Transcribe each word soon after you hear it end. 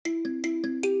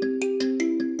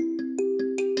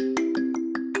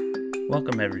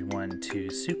Welcome everyone to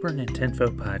Super Nintendo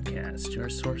Podcast, your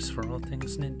source for all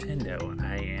things Nintendo.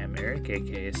 I am Eric,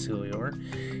 aka Sulior,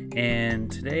 and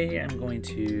today I'm going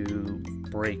to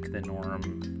break the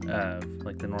norm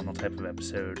of the normal type of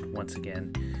episode once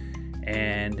again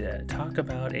and talk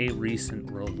about a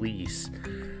recent release,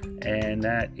 and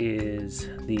that is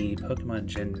the Pokemon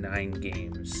Gen 9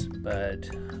 games. But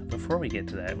before we get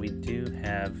to that, we do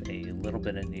have a little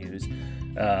bit of news.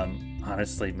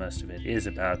 Honestly, most of it is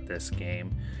about this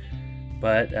game,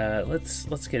 but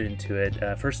let's get into it.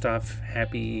 First off,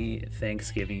 happy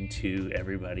Thanksgiving to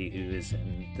everybody who is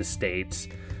in the States.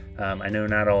 I know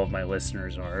not all of my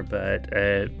listeners are, but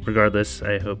regardless,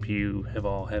 I hope you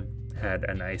have had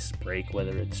a nice break,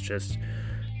 whether it's just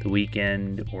the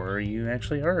weekend or you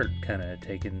actually are kind of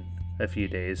taking a few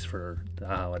days for the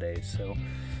holidays. So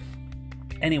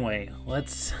anyway,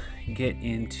 let's get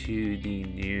into the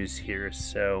news here.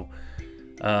 So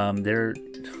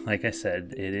like I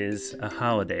said, it is a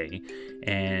holiday,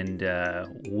 and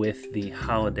with the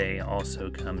holiday also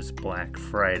comes Black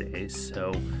Friday.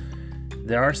 So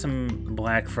there are some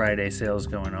Black Friday sales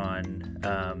going on.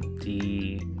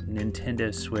 The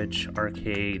Nintendo Switch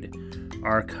Arcade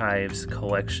Archives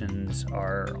collections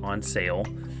are on sale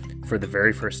for the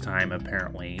very first time,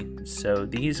 apparently. So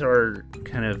these are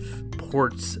kind of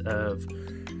ports of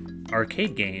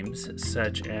arcade games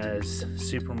such as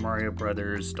Super Mario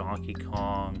Brothers, Donkey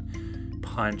Kong,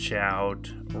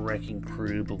 Punch-Out, Wrecking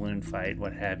Crew, Balloon Fight,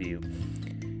 what have you.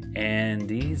 And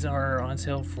these are on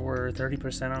sale for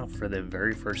 30% off for the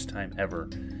very first time ever.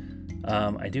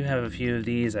 I do have a few of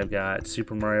these. I've got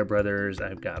Super Mario Brothers,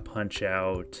 I've got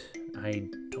Punch-Out. I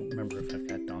don't remember if I've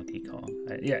got Donkey Kong.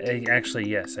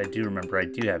 Yes, I do remember I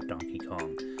do have Donkey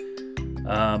Kong.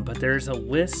 But there's a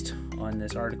list on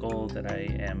this article that I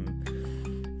am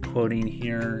quoting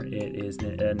here. It is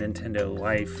a Nintendo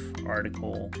Life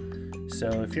article. So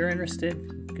if you're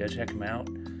interested, go check them out.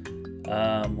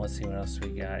 Let's see what else we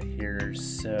got here.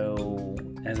 So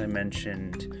as I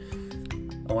mentioned,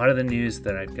 a lot of the news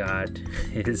that I've got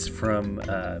is from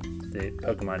the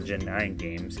Pokemon Gen 9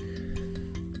 games.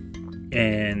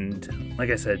 And like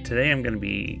I said, today I'm going to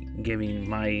be giving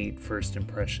my first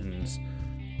impressions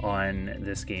on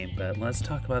this game, but let's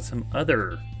talk about some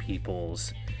other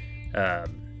people's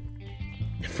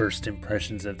first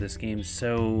impressions of this game.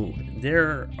 So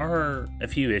there are a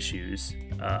few issues.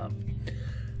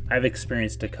 I've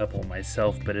experienced a couple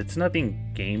myself, but it's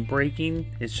nothing game breaking.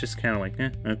 It's just kind of like,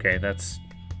 okay, that's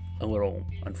a little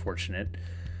unfortunate.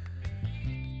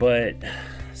 But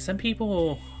some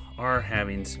people are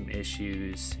having some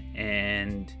issues,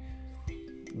 and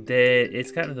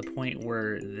it's gotten to the point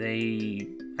where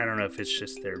I don't know if it's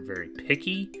just they're very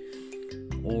picky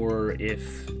or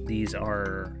if these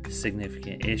are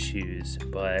significant issues,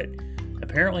 but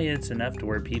apparently it's enough to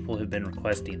where people have been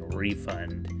requesting a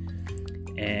refund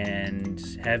and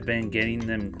have been getting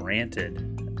them granted.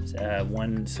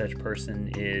 One such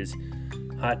person is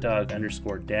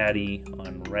hotdog_daddy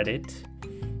on Reddit,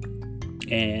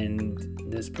 and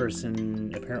this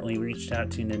person apparently reached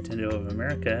out to Nintendo of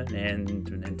America, and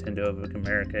Nintendo of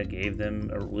America gave them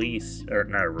a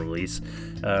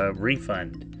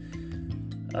refund.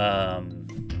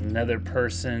 Another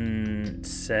person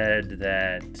said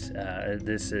that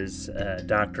this is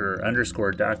Dr.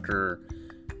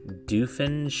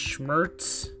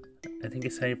 Doofenshmirtz, I think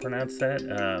is how you pronounce that,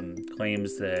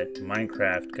 claims that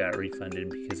Minecraft got refunded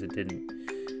because it didn't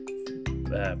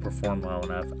perform well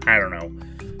enough. I don't know.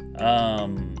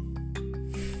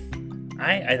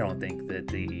 I don't think that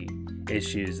the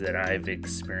issues that I've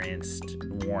experienced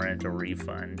warrant a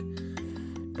refund,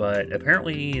 but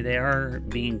apparently they are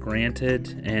being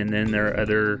granted. And then there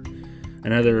are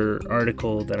another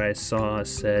article that I saw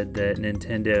said that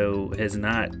Nintendo has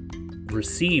not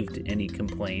received any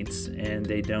complaints and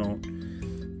they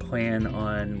don't plan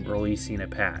on releasing a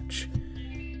patch.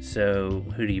 So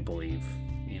who do you believe?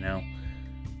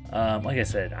 Like I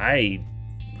said, I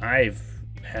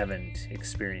haven't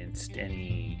experienced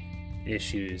any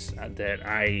issues that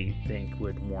I think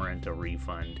would warrant a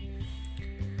refund.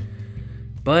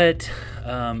 But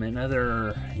in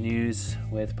other news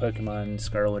with Pokemon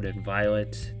Scarlet and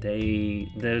Violet,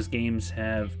 those games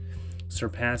have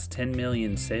surpassed 10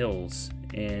 million sales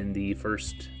in the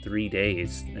first 3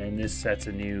 days, and this sets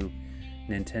a new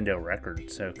Nintendo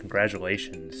record. So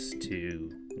congratulations to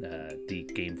the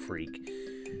Game Freak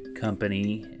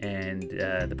company and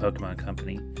the Pokemon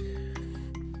company.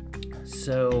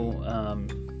 So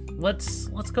let's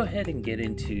go ahead and get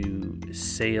into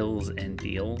sales and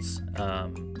deals.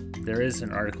 There is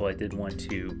an article I did want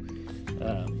to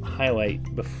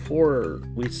highlight before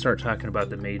we start talking about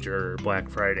the major Black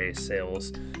Friday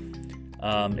sales.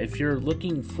 If you're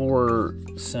looking for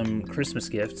some Christmas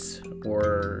gifts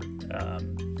or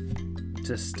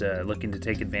just looking to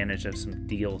take advantage of some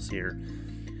deals here,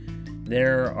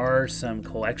 there are some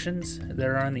collections that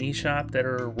are on the eShop that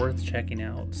are worth checking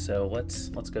out. So let's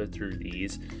go through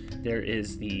these. There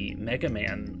is the Mega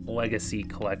Man Legacy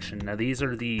Collection. Now these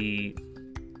are the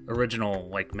original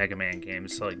like Mega Man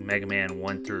games, so like Mega Man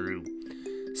 1 through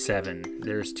 7.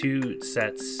 There's 2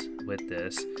 sets with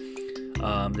this.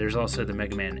 There's also the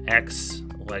Mega Man X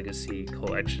Legacy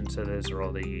Collection. So those are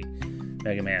all the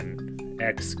Mega Man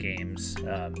X games.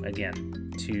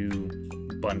 Again,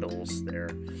 2 bundles there.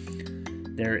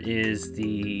 There is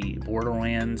the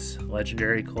Borderlands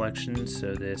Legendary Collection.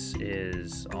 So this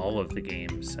is all of the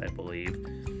games, I believe.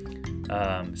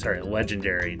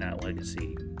 Legendary, not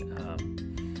Legacy.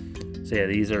 So yeah,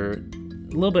 these are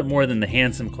a little bit more than the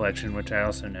Handsome Collection, which I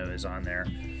also know is on there.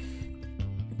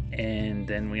 And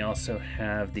then we also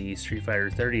have the Street Fighter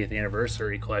 30th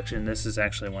Anniversary Collection. This is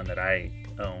actually one that I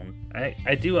own.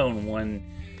 I do own one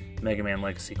Mega Man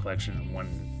Legacy Collection and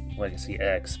one Legacy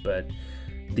X, but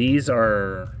these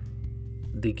are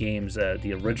the games,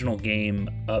 the original game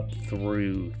up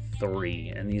through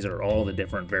 3, and these are all the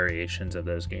different variations of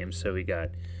those games. So we got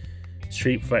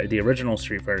the original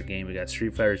Street Fighter game, we got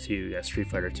Street Fighter 2, we got Street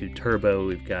Fighter 2 Turbo,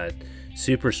 we've got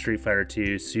Super Street Fighter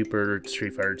 2, Super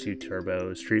Street Fighter 2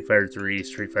 Turbo, Street Fighter 3,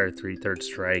 Street Fighter 3 Third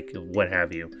Strike, what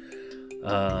have you.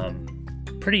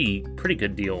 Pretty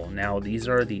good deal. Now these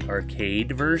are the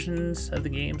arcade versions of the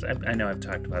games. I know I've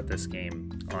talked about this game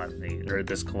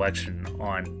this collection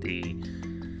on the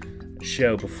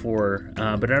show before,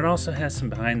 but it also has some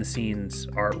behind the scenes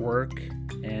artwork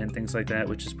and things like that,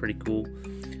 which is pretty cool.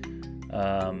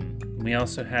 We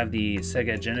also have the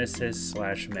Sega Genesis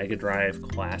 / Mega Drive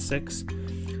Classics.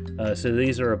 So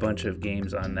these are a bunch of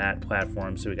games on that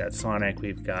platform. So we got Sonic,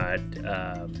 we've got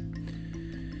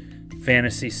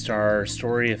Phantasy Star,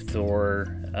 Story of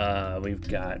Thor. We've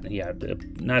got,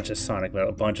 not just Sonic, but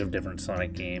a bunch of different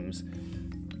Sonic games.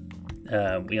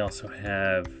 We also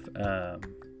have, I'm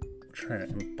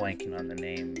blanking on the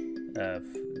name of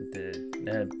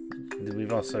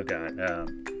we've also got,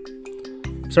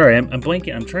 sorry, I'm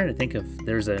blanking. I'm trying to think of,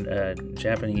 there's a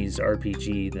Japanese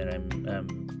RPG that I'm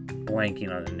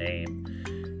blanking on the name,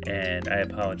 and I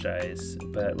apologize.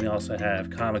 But we also have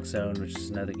Comic Zone, which is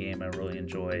another game I really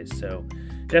enjoy. So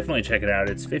definitely check it out.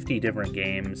 It's 50 different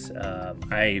games.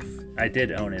 I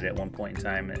did own it at one point in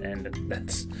time, and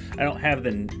I don't have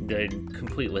the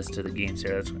complete list of the games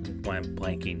here. That's why I'm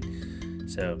blanking.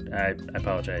 So I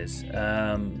apologize.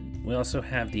 We also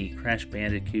have the Crash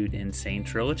Bandicoot Insane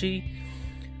Trilogy.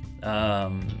 I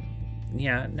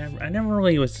never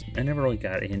really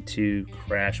got into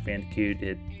Crash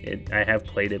Bandicoot. I have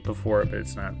played it before, but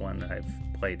it's not one that I've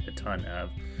played a ton of.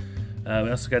 We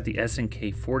also got the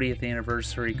SNK 40th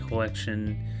Anniversary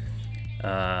Collection.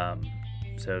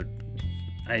 So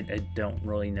I don't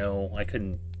really know. I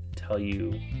couldn't tell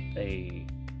you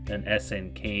an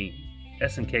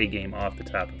SNK game off the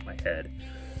top of my head,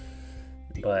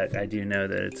 but I do know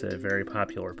that it's a very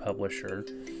popular publisher.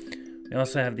 We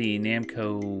also have the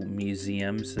Namco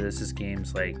Museum, so this is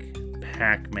games like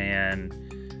Pac-Man.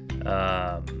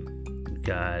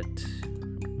 Got,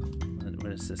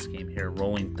 what is this game here?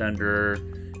 Rolling Thunder.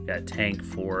 Got Tank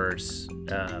Force.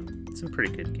 Some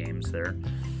pretty good games there.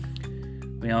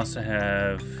 We also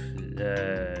have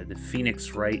the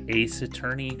Phoenix Wright Ace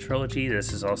Attorney trilogy.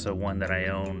 This is also one that I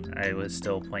own. I was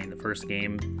still playing the first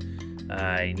game.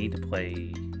 I need to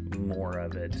play more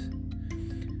of it.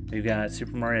 We've got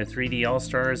Super Mario 3D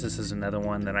All-Stars. This is another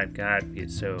one that I've got.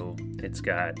 So it's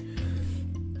got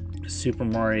Super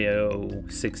Mario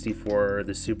 64,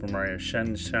 the Super Mario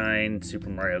Sunshine, Super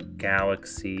Mario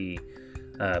Galaxy,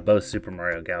 both Super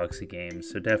Mario Galaxy games.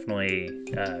 So definitely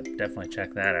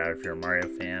check that out if you're a Mario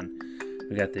fan.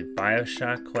 We got the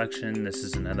BioShock collection. This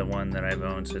is another one that I've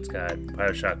owned. So it's got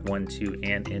BioShock 1, 2,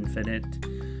 and Infinite.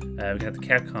 We got the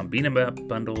Capcom Beat 'em Up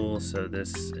bundle. So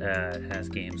this has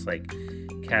games like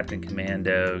Captain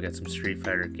Commando. We got some Street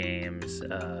Fighter games.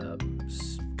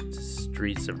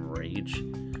 Streets of Rage.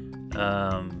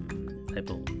 I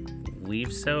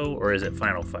believe so, or is it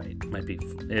Final Fight? Might be.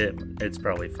 It's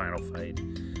probably Final Fight.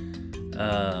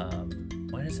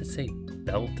 Why does it say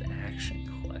Belt Action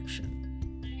Collection?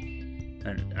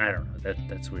 I don't know.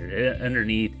 That's weird.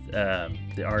 Underneath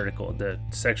the article, the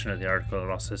section of the article, it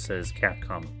also says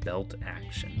Capcom Belt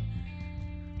Action.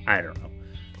 I don't know.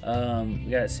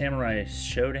 We got Samurai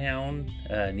Showdown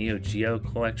Neo Geo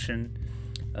Collection.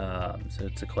 So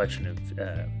it's a collection of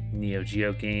Neo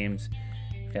Geo games.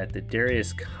 We've got the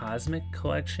Darius Cosmic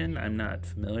Collection. I'm not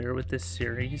familiar with this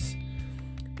series.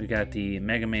 We got the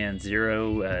Mega Man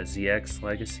Zero ZX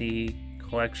Legacy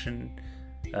Collection.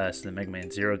 So the Mega Man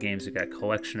Zero games, we got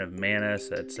Collection of Mana,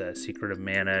 so that's Secret of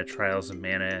Mana, Trials of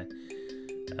Mana.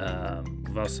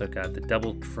 We've also got the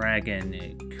Double Dragon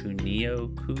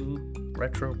Kunio-ku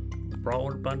Retro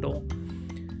Brawler Bundle.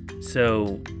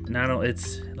 So not only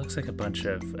it looks like a bunch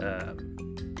of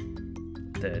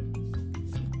the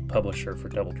publisher for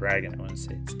Double Dragon. I want to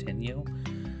say it's Tenyo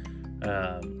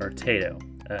or Teo.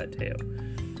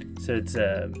 So it's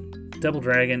Double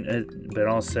Dragon, but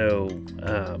also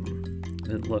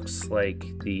it looks like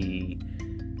the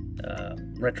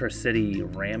Retro City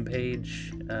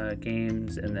Rampage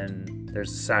games, and then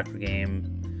there's a soccer game.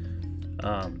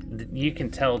 You can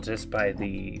tell just by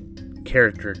the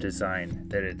character design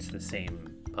that it's the same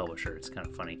publisher. It's kind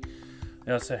of funny.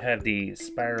 We also have the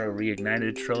Spyro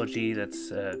Reignited trilogy.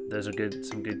 Those are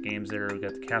some good games there. We've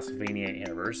got the Castlevania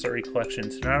Anniversary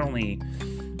Collection. So not only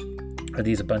are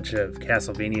these a bunch of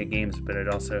Castlevania games, but it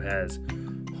also has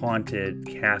Haunted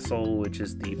Castle, which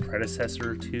is the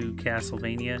predecessor to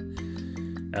Castlevania.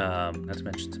 Not to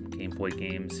mention some Game Boy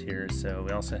games here. So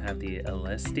we also have the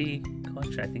Aleste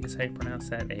Collection. I think is how you pronounce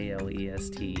that.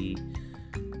 Aleste.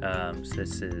 So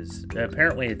this is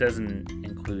apparently it doesn't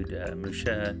include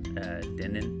Musha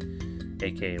Denon,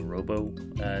 aka Robo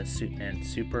and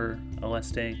Super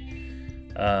Aleste.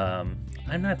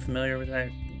 I'm not familiar with that,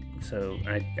 so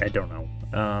I don't know.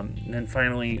 And then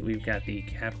finally we've got the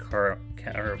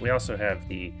we also have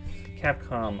the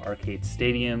Capcom Arcade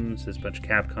Stadium. So there's a bunch of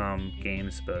Capcom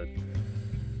games, but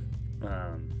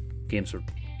games are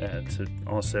so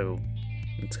also.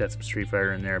 It's got some Street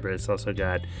Fighter in there, but it's also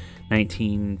got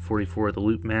 1944, the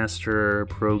Loop Master,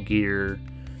 Pro Gear.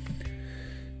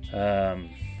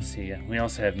 We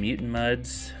also have Mutant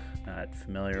Muds. Not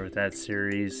familiar with that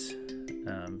series.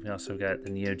 We also got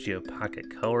the Neo Geo Pocket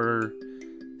Color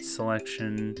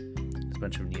selection. There's a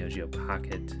bunch of Neo Geo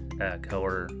Pocket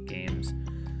Color games.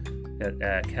 Got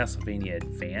Castlevania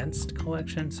Advanced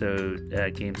Collection, so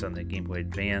games on the Game Boy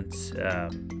Advance.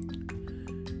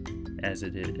 As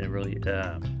it really,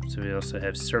 so we also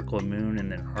have Circle of Moon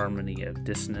and then Harmony of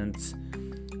Dissonance.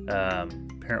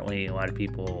 Apparently, a lot of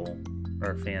people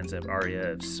are fans of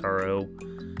Aria of Sorrow.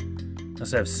 We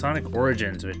also have Sonic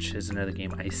Origins, which is another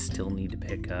game I still need to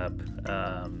pick up.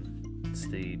 It's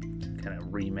the kind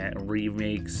of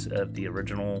remakes of the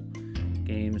original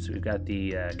games. We've got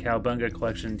the Cowabunga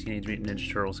Collection, Teenage Mutant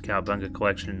Ninja Turtles Cowabunga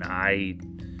Collection. I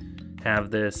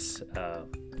have this.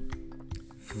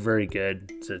 Very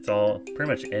good. So it's all pretty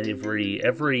much every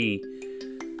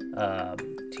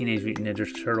Teenage Mutant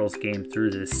Ninja Turtles game through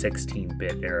the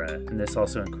 16-bit era, and this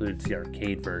also includes the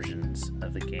arcade versions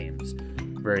of the games.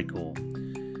 Very cool.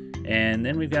 And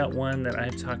then we've got one that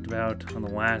I've talked about on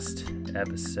the last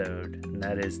episode, and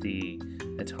that is the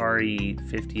Atari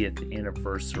 50th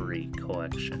Anniversary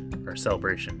Collection or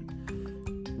Celebration.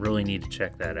 Really need to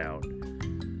check that out.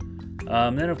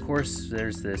 Then, of course,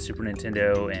 there's the Super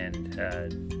Nintendo and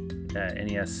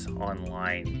NES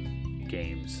Online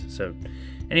games. So,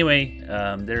 anyway,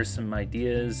 there's some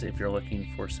ideas if you're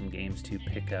looking for some games to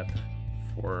pick up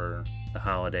for the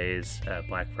holidays,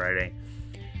 Black Friday.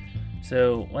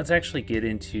 So, let's actually get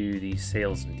into the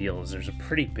sales and deals. There's a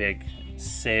pretty big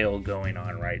sale going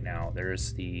on right now.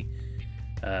 There's the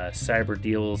Cyber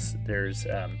Deals. There's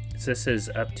so this is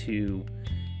up to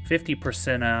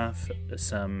 50% off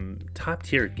some top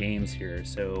tier games here.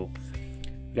 So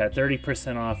we got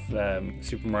 30% off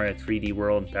Super Mario 3D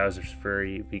World and Bowser's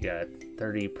Fury. We got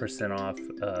 30% off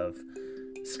of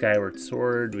Skyward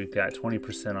Sword. We've got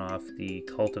 20% off the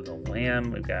Cult of the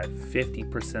Lamb. We've got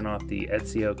 50% off the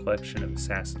Ezio collection of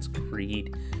Assassin's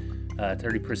Creed.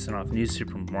 30% off New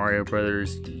Super Mario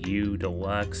Bros. U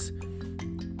Deluxe.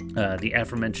 The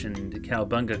aforementioned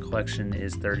Cowabunga collection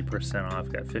is 30% off.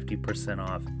 Got 50%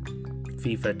 off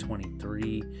FIFA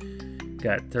 23.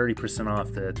 Got 30%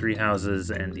 off the Three Houses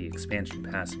and the Expansion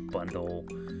Pass bundle.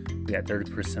 We got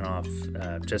 30% off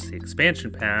just the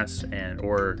Expansion Pass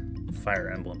or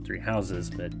Fire Emblem Three Houses,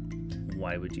 but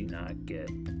why would you not get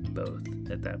both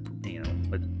at that,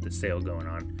 with the sale going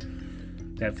on?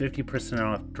 Got 50%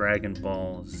 off Dragon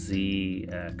Ball Z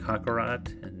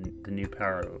Kakarot and the new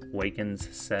Power Awakens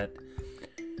set.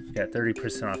 We got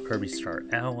 30% off Kirby Star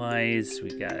Allies.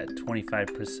 We got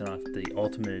 25% off the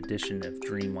Ultimate Edition of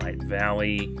Dreamlight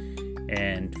Valley,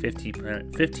 and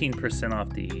 15% off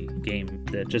the game,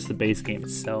 just the base game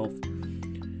itself.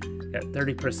 Got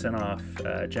 30% off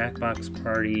Jackbox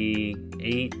Party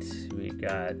 8. We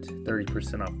got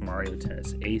 30% off Mario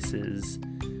Tennis Aces.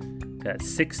 Got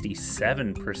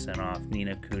 67% off Ni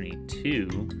no Kuni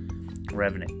 2,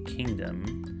 Revenant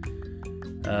Kingdom.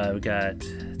 We got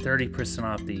 30%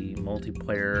 off the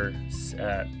multiplayer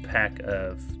pack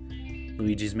of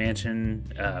Luigi's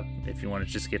Mansion. If you want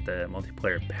to just get the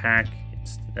multiplayer pack,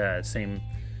 it's same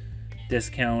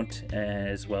discount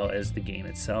as well as the game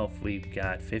itself. We've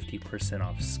got 50%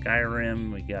 off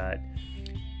Skyrim. We got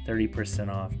 30%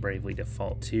 off Bravely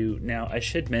Default 2. Now, I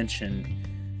should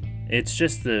mention, it's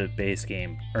just the base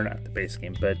game, or not the base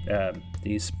game, but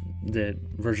the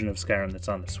version of Skyrim that's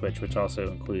on the Switch, which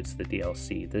also includes the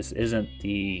DLC. This isn't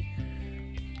the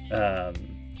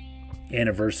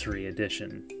anniversary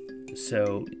edition.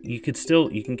 So you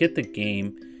can get the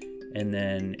game and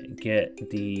then get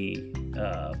the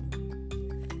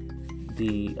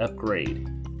upgrade,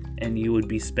 and you would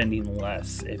be spending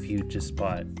less if you just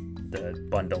bought the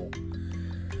bundle.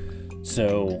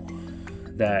 So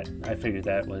that, I figured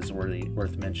that was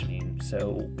worth mentioning.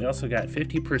 So we also got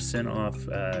 50% off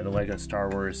the Lego Star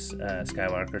Wars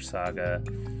Skywalker Saga,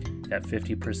 got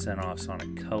 50% off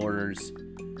Sonic Colors,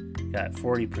 got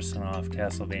 40% off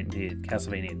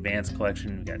Castlevania Advance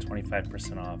Collection, we got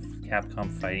 25% off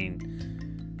Capcom Fighting.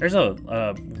 There's a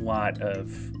lot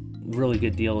of really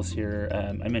good deals here.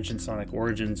 I mentioned Sonic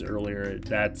Origins earlier.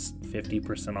 That's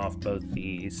 50% off both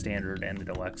the standard and the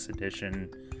deluxe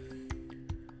edition.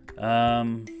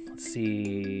 Let's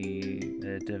see,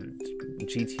 the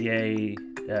GTA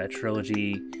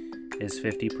trilogy is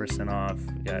 50% off.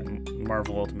 We got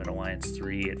Marvel Ultimate Alliance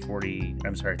 3 at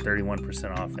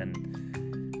 31% off,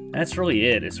 and that's really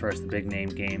it as far as the big name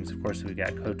games. Of course, we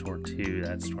got KOTOR 2,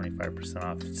 that's 25%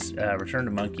 off. Return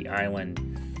to Monkey Island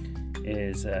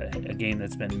is a game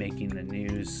that's been making the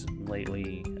news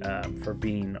lately for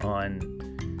being on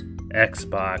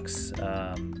Xbox.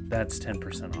 That's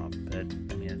 10% off, but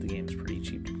I mean, the game's pretty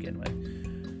cheap to begin with.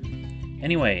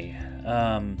 Anyway,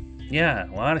 yeah,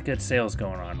 a lot of good sales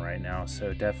going on right now,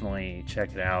 so definitely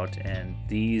check it out. And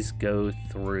these go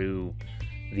through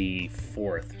the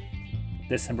 4th,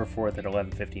 December 4th at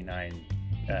 11:59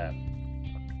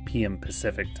 p.m.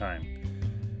 Pacific time.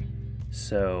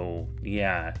 So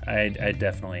yeah, I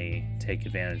definitely take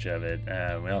advantage of it.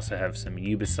 We also have some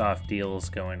Ubisoft deals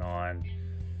going on,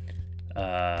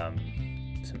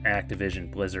 some Activision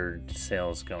Blizzard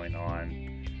sales going on.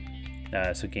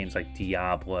 So games like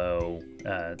Diablo,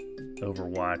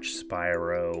 Overwatch,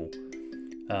 Spyro.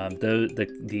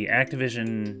 The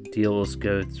Activision deals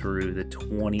go through the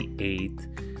 28th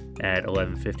at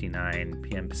 11:59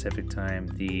 p.m. Pacific time.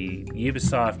 The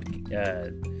Ubisoft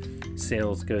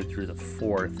sales go through the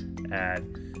 4th at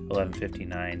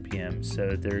 11:59 p.m.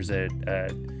 So there's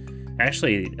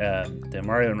actually the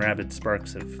Mario and Rabbids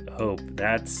Sparks of Hope,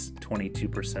 that's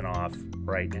 22% off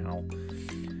right now,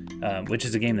 which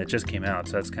is a game that just came out,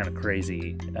 so that's kind of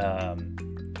crazy.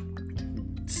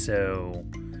 So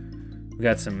we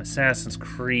got some Assassin's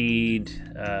Creed,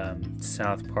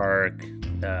 South Park.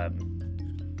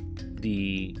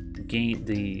 The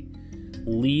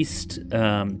least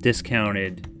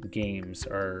discounted games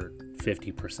are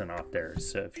 50% off there.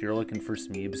 So if you're looking for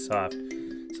some Ubisoft,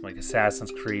 some like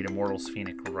Assassin's Creed, Immortals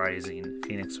Phoenix Rising,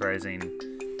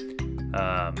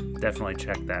 definitely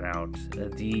check that out.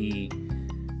 The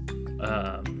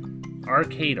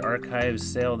Arcade Archives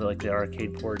sale, like the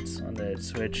arcade ports on the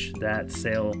Switch, that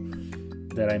sale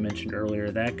that I mentioned earlier,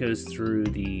 that goes through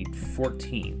the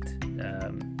 14th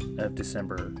of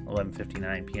December,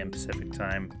 11:59 p.m. Pacific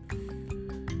time.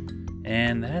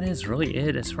 And that is really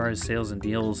it as far as sales and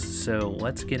deals. So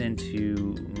let's get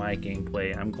into my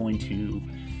gameplay. I'm going to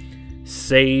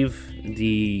save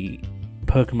the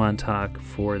Pokemon talk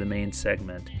for the main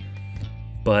segment,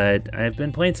 but I've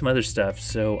been playing some other stuff.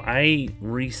 So I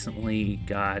recently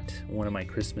got one of my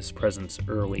Christmas presents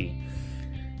early.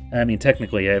 I mean,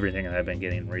 technically everything I've been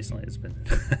getting recently has been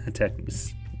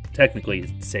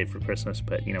technically saved for Christmas,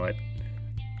 but you know what?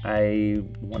 I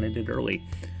wanted it early.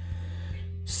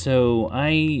 So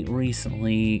I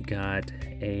recently got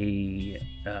an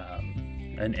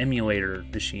emulator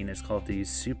machine. It's called the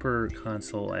Super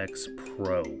Console X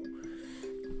Pro.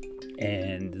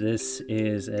 And this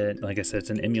is, like I said, it's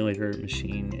an emulator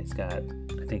machine. It's got,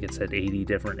 I think it's at 80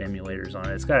 different emulators on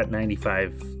it. It's got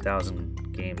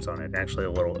 95,000 games on it, actually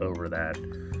a little over that.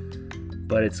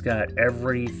 But it's got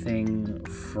everything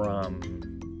from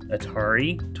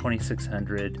Atari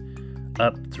 2600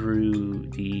 up through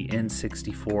the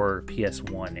N64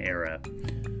 PS1 era.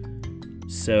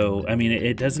 So, I mean,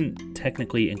 it doesn't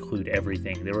technically include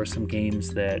everything. There were some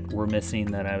games that were missing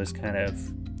that I was kind of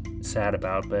sad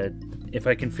about, but if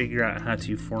I can figure out how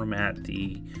to format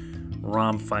the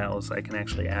ROM files, I can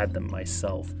actually add them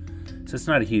myself. So it's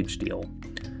not a huge deal.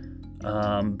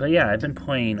 But yeah, I've been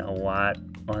playing a lot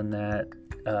on that.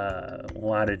 a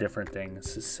lot of different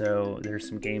things. So there's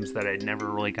some games that I never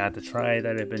really got to try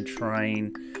that I've been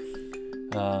trying.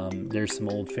 There's some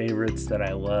old favorites that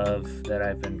I love that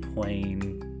I've been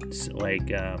playing, like,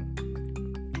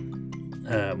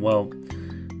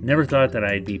 never thought that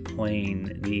I'd be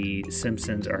playing the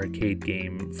Simpsons arcade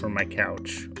game from my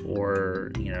couch,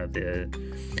 or,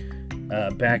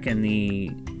 back in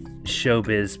the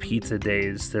Showbiz Pizza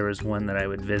days, there was one that I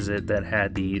would visit that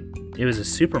had it was a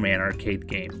Superman arcade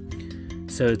game.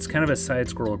 So it's kind of a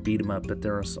side-scroller beat-em-up, but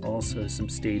there was also some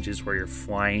stages where you're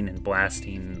flying and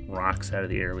blasting rocks out of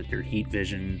the air with your heat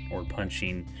vision or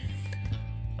punching.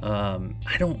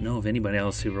 I don't know of anybody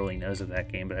else who really knows of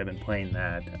that game, but I've been playing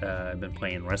that. I've been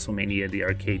playing WrestleMania, the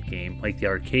arcade game, like the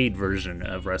arcade version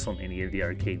of WrestleMania, the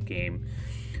arcade game.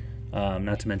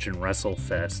 Not to mention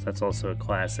WrestleFest, that's also a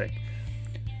classic.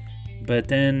 But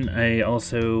then I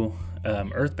also,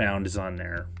 Earthbound is on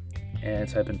there, and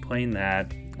so I've been playing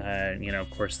that.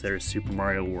 Of course, there's Super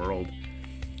Mario World.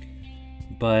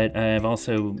 But I've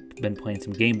also been playing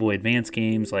some Game Boy Advance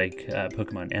games like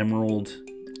Pokemon Emerald.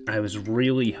 I was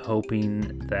really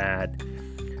hoping that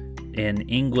an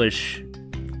English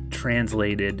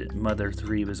translated Mother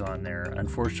 3 was on there.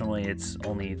 Unfortunately, it's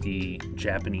only the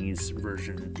Japanese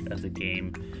version of the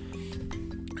game.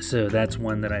 So that's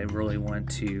one that I really want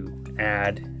to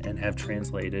add and have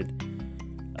translated.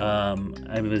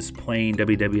 I was playing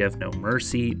WWF No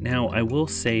Mercy. Now, I will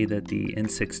say that the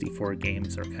N64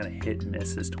 games are kind of hit and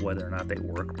miss as to whether or not they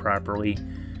work properly.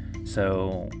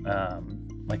 So, I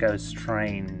was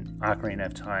trying Ocarina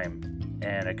of Time,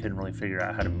 and I couldn't really figure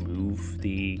out how to move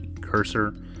the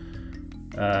cursor.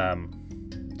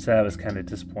 So that was kind of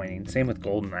disappointing. Same with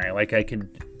GoldenEye. Like, I could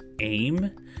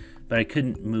aim, but I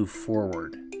couldn't move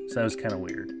forward. So that was kind of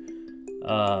weird.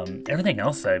 Everything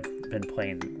else I've been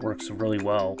playing works really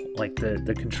well. Like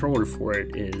the controller for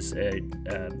it is a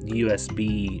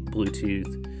USB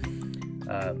Bluetooth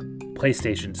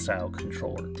PlayStation style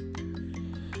controller.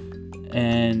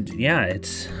 And yeah,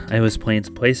 I was playing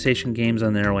some PlayStation games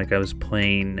on there. Like I was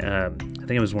playing, I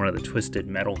think it was one of the Twisted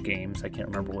Metal games. I can't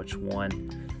remember which one.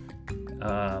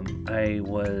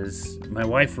 My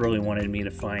wife really wanted me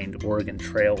to find Oregon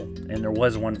Trail, and there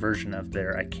was one version of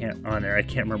there. I can't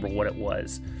remember what it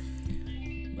was,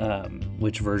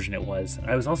 which version it was.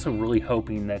 I was also really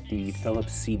hoping that the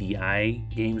Philips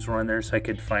CDI games were on there, so I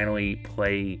could finally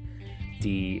play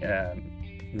the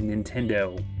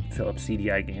Nintendo Philips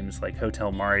CDI games like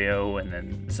Hotel Mario and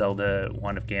then Zelda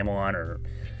Wand of Gamelon, or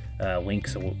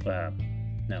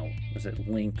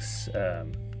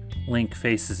Link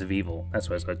Faces of Evil. That's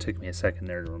why it took me a second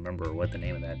there to remember what the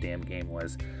name of that damn game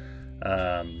was.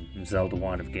 Zelda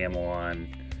Wand of Gamelon,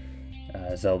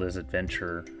 Zelda's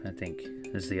Adventure, I think,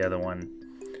 is the other one.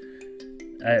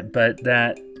 But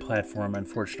that platform,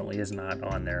 unfortunately, is not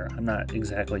on there. I'm not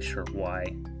exactly sure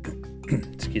why.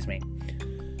 Excuse me.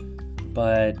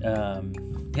 But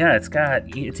yeah,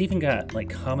 it's even got like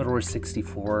Commodore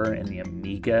 64 and the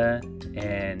Amiga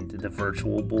and the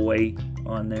Virtual Boy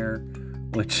on there,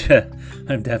 which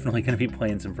I'm definitely going to be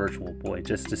playing some Virtual Boy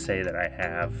just to say that I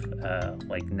have,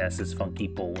 like NES's Funky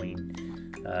Bowling,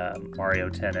 Mario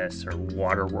Tennis, or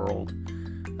Waterworld,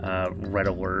 Red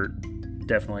Alert.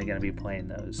 Definitely going to be playing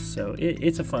those. So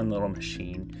it's a fun little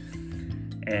machine,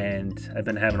 and I've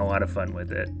been having a lot of fun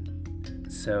with it.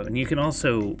 So, and you can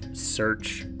also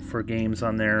search for games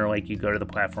on there. Like you go to the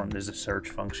platform, there's a search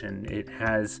function. It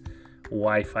has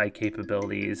Wi-Fi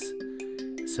capabilities,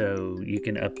 so you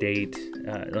can update,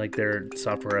 like there are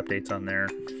software updates on there.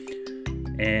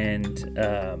 And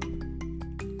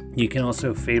you can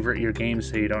also favorite your games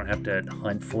so you don't have to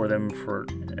hunt for them for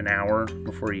an hour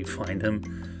before you find them,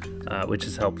 which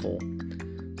is helpful.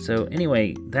 So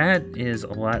anyway, that is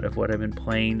a lot of what I've been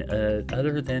playing,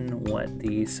 other than what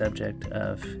the subject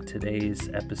of today's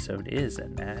episode is,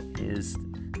 and that is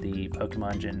the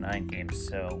Pokemon Gen 9 games.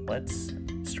 So let's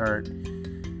start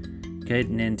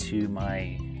getting into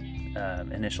my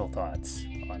initial thoughts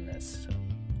on this.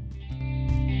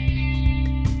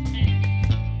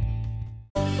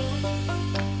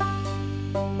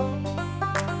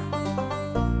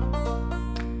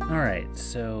 Alright,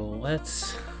 so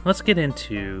let's get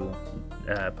into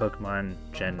Pokemon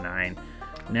Gen 9.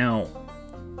 Now,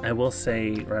 I will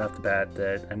say right off the bat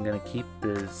that I'm going to keep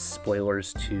the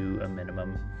spoilers to a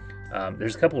minimum.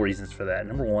 There's a couple reasons for that.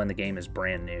 Number one, the game is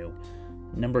brand new.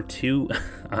 Number two,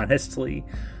 honestly,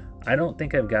 I don't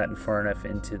think I've gotten far enough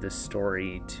into the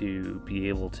story to be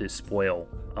able to spoil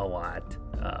a lot,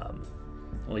 at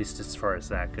least as far as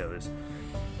that goes.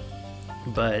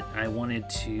 But I wanted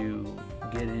to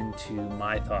get into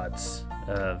my thoughts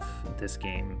of this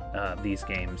game, these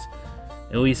games,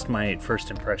 at least my first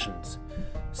impressions.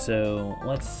 So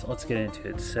let's get into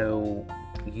it. So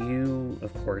you,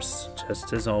 of course,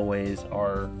 just as always,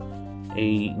 are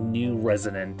a new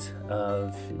resident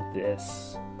of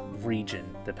this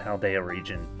region, the Paldea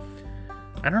region.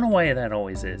 I don't know why that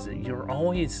always is. You're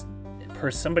always, for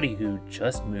somebody who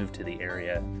just moved to the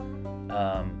area,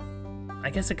 I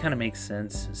guess it kind of makes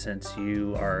sense since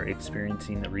you are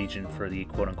experiencing the region for the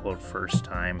quote-unquote first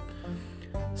time.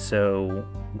 So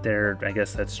they're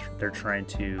trying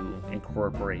to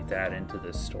incorporate that into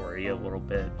the story a little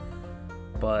bit.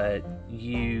 But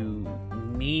you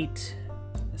meet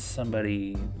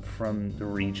somebody from the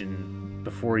region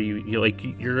before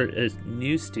you're a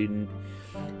new student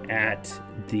at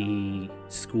the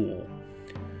school.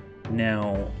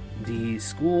 Now, the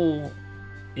school,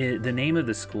 the name of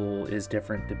the school is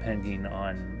different depending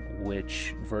on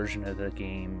which version of the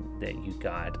game that you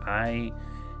got. I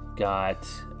got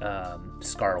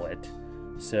Scarlet,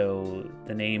 so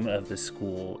the name of the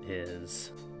school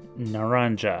is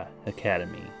Naranja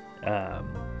Academy.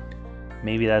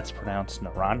 Maybe that's pronounced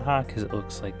Naranja because it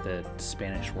looks like the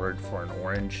Spanish word for an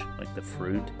orange, like the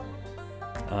fruit.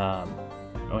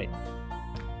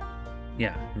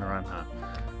 Naranja.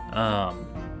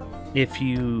 If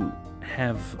you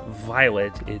have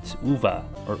Violet, it's Uva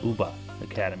or Uba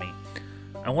Academy.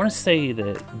 I want to say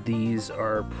that these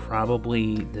are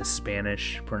probably the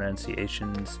Spanish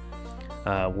pronunciations,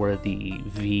 where the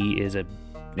V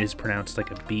is pronounced like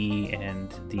a B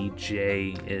and the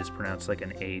J is pronounced like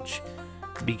an H,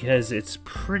 because it's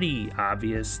pretty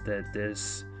obvious that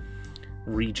this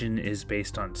region is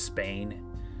based on Spain.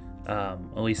 At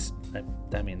least,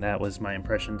 I mean, that was my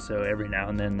impression. So every now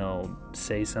and then they'll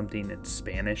say something in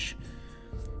Spanish,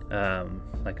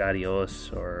 like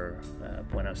adios or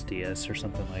buenos dias or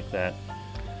something like that.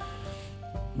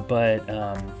 But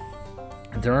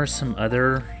there are some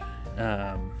other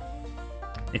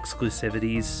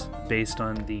exclusivities based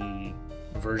on the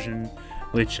version,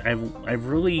 which I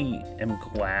really am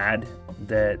glad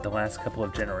that the last couple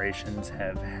of generations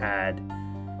have had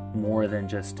more than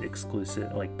just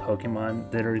exclusive, like Pokemon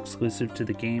that are exclusive to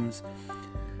the games.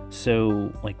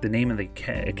 So, like, the name of the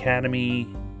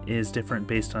academy is different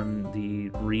based on the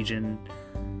region.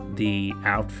 The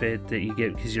outfit that you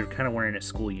get, because you're kind of wearing a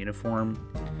school uniform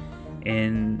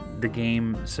in the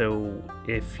game. So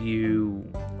if you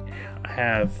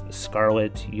have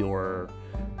Scarlet, your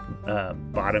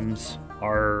bottoms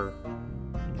are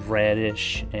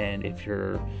reddish, and if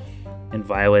you're in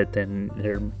Violet, then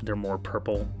they're more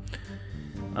purple.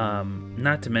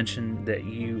 Not to mention that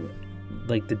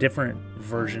the different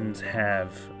versions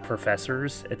have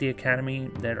professors at the academy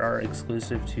that are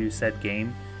exclusive to said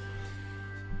game.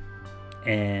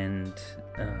 And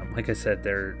like I said,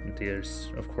 there's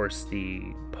of course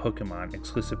the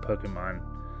exclusive Pokemon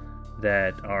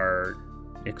that are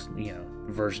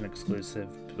version exclusive,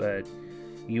 but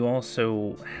you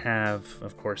also have,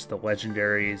 of course, the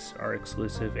legendaries are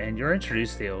exclusive, and you're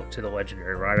introduced to the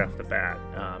legendary right off the bat.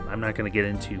 I'm not going to get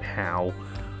into how,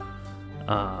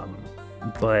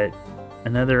 but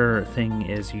another thing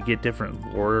is you get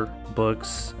different lore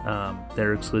books that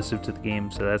are exclusive to the game,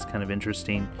 so that's kind of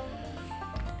interesting.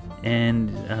 And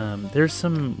there's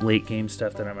some late game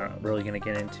stuff that I'm not really going to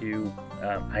get into.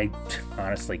 I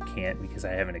honestly can't because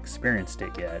I haven't experienced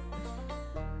it yet.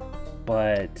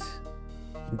 But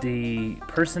the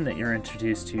person that you're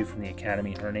introduced to from the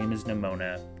academy, her name is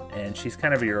Nemona, and she's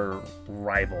kind of your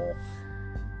rival.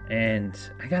 And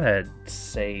I gotta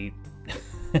say,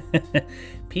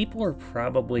 people are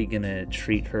probably gonna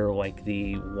treat her like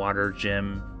the Water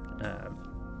Gym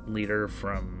leader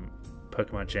from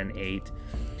Pokemon Gen 8.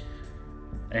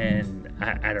 And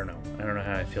I don't know. I don't know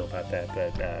how I feel about that,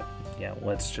 but yeah,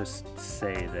 let's just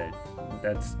say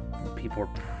that's people are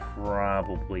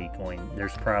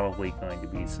there's probably going to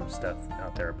be some stuff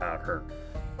out there about her.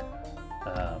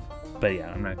 But yeah,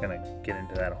 I'm not going to get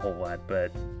into that a whole lot,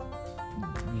 but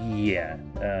yeah,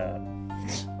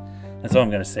 that's all I'm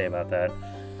going to say about that.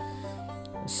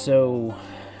 So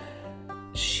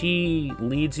she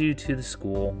leads you to the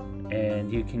school,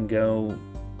 and you can go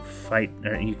fight,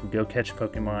 or you can go catch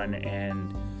Pokemon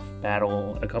and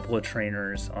battle a couple of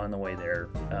trainers on the way there.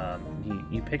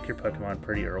 You pick your Pokemon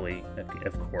pretty early,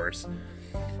 of course.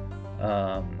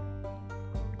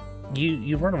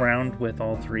 You run around with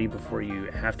all three before you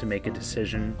have to make a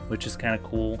decision, which is kind of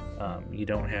cool. You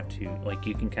don't have to,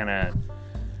 you can kind of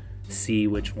see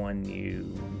which one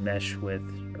you mesh with,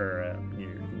 or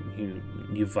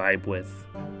you vibe with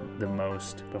the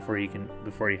most before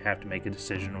you have to make a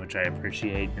decision, which I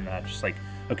appreciate. You're not just like,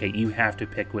 okay, you have to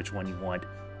pick which one you want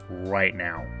right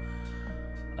now.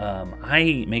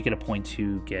 I make it a point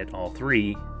to get all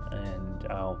 3, and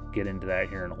I'll get into that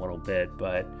here in a little bit,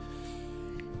 but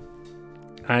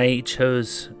I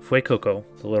chose Fuecoco,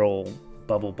 the little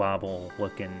bubble bobble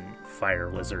looking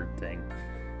fire lizard thing.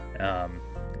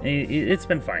 It's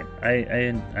been fine.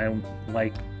 I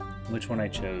like which one I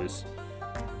chose.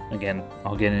 Again,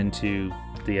 I'll get into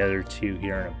the other 2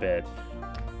 here in a bit.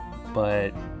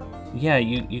 But yeah,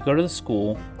 you go to the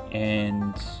school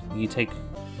and you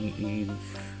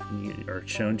are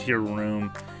shown to your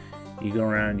room. You go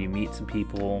around, you meet some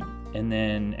people, and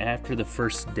then after the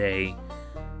first day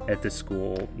at the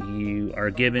school, you are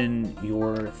given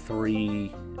your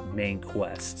 3 main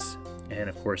quests. And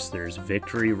of course, there's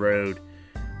Victory Road,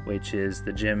 which is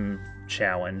the gym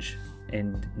challenge.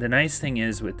 And the nice thing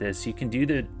is with this, you can do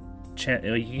the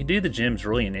gyms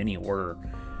really in any order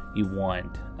you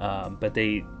want, but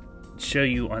they show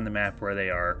you on the map where they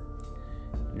are.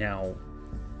 Now,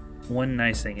 one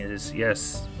nice thing is,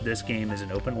 yes, this game is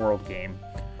an open world game,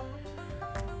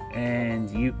 and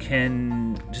you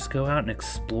can just go out and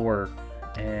explore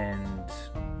and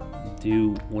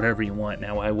do whatever you want.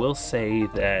 Now, I will say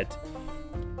that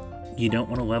you don't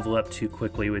want to level up too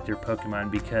quickly with your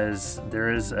Pokemon, because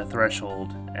there is a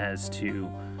threshold as to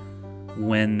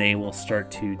when they will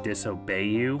start to disobey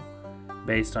you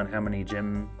based on how many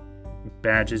gym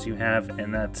badges you have,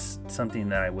 and that's something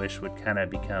that I wish would kind of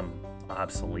become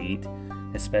obsolete,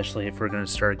 especially if we're going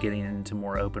to start getting into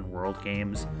more open world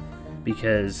games,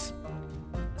 because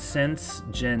since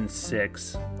Gen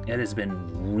 6 it has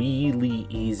been really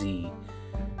easy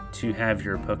to have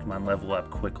your Pokemon level up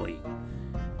quickly,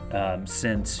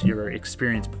 since your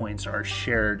experience points are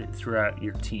shared throughout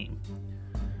your team,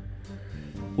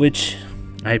 which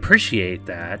I appreciate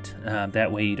that.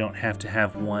 That way you don't have to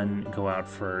have one go out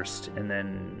first and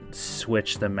then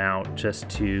switch them out just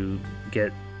to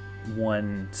get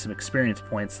some experience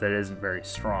points that isn't very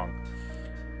strong.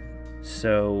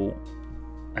 So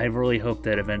I really hope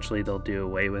that eventually they'll do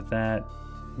away with that,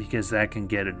 because that can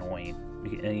get annoying.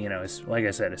 You know, like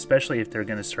I said, especially if they're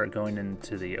going to start going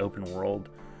into the open world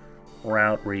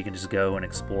route where you can just go and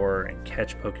explore and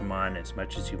catch Pokemon as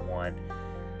much as you want.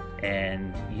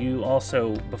 And you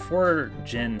also, before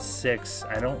Gen 6,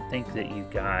 I don't think that you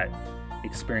got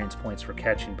experience points for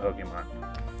catching Pokemon.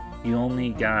 You only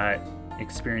got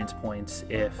experience points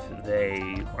if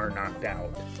they are knocked out,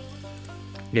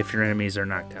 if your enemies are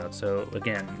knocked out. So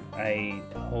again, I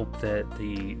hope that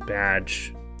the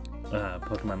badge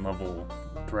Pokemon level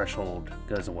threshold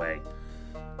goes away.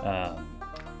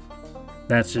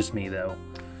 That's just me though,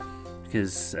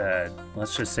 because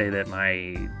let's just say that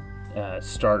my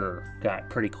starter got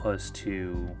pretty close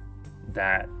to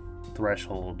that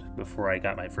threshold before I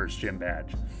got my first gym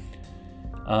badge.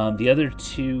 The other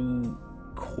 2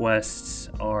 quests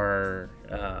are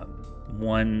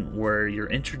one where you're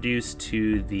introduced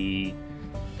to the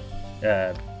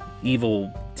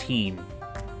evil team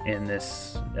in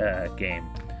this game,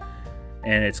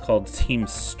 and it's called Team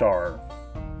Star.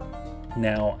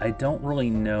 Now, I don't really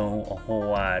know a whole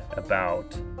lot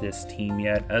about this team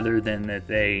yet, other than that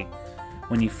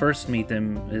when you first meet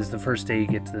them, is the first day you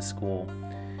get to the school,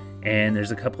 and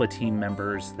there's a couple of team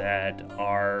members that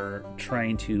are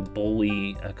trying to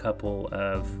bully a couple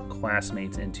of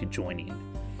classmates into joining.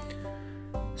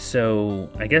 So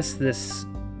I guess this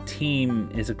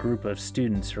team is a group of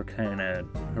students who are kind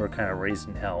of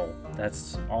raising hell.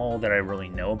 That's all that I really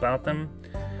know about them.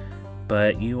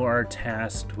 But you are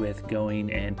tasked with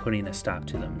going and putting a stop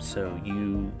to them. So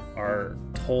you are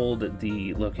told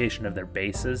the location of their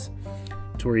bases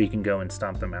to where you can go and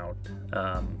stomp them out.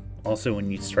 Also,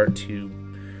 when you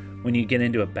get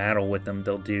into a battle with them,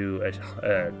 they'll do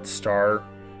a star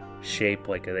shape,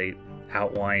 like they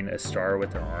outline a star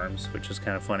with their arms, which is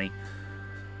kind of funny.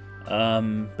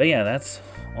 But yeah, that's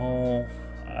all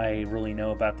I really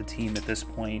know about the team at this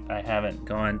point. I haven't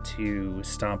gone to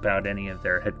stomp out any of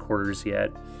their headquarters yet,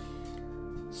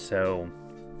 so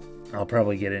I'll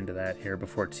probably get into that here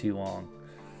before too long.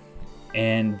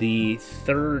 And the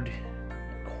third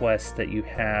quest that you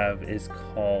have is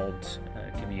called,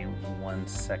 give me 1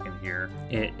 second here.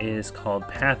 It is called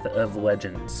Path of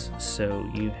Legends. So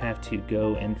you have to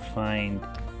go and find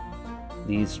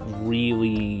these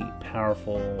really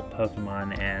powerful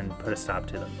Pokemon and put a stop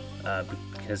to them,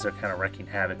 because they're kind of wreaking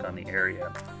havoc on the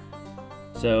area.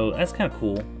 So that's kind of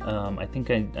cool. I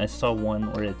think I saw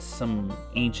one where it's some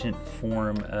ancient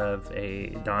form of a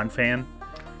Donphan.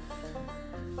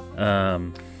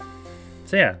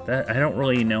 So yeah, I don't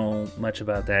really know much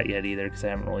about that yet either, because I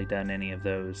haven't really done any of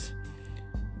those.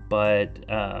 But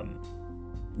so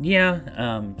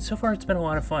far it's been a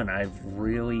lot of fun. I've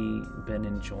really been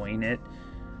enjoying it.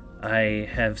 I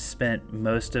have spent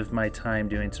most of my time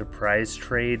doing surprise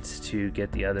trades to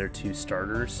get the other 2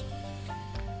 starters,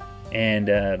 and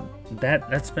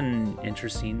that's been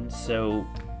interesting. So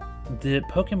the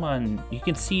Pokemon, you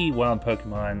can see wild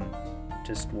Pokemon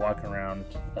just walking around.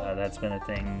 That's been a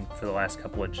thing for the last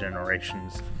couple of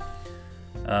generations.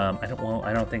 I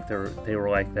don't think they were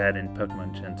like that in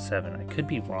Pokemon Gen 7. I could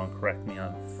be wrong. Correct me if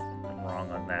I'm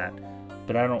wrong on that.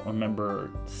 But I don't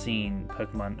remember seeing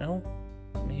Pokemon. Oh,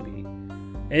 maybe.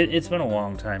 It's been a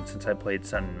long time since I played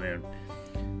Sun and Moon.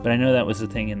 But I know that was the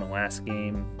thing in the last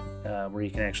game, where you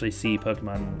can actually see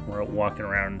Pokemon walking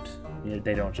around.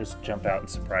 They don't just jump out and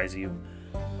surprise you.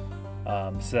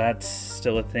 So that's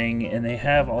still a thing. And they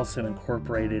have also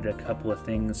incorporated a couple of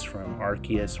things from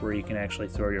Arceus where you can actually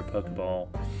throw your Pokeball.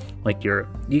 Like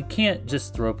you can't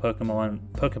just throw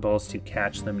Pokeballs to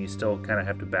catch them. You still kind of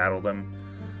have to battle them.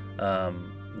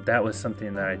 That was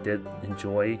something that I did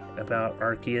enjoy about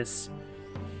Arceus.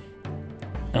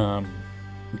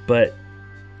 But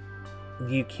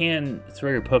you can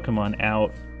throw your Pokemon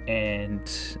out and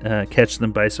catch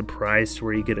them by surprise to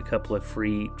where you get a couple of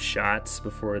free shots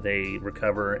before they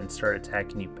recover and start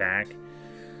attacking you back.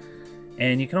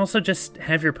 And you can also just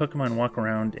have your Pokemon walk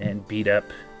around and beat up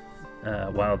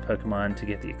wild Pokemon to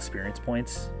get the experience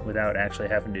points without actually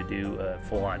having to do a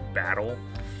full-on battle.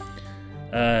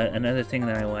 Another thing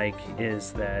that I like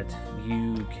is that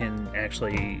you can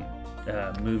actually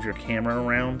move your camera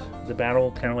around the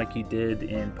battle, kind of like you did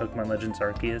in Pokemon Legends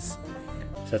Arceus.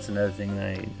 So that's another thing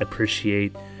that I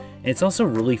appreciate. And it's also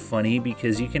really funny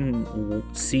because you can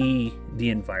see the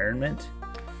environment.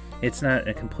 It's not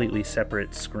a completely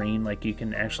separate screen. Like, you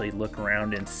can actually look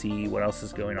around and see what else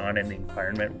is going on in the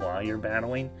environment while you're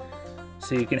battling.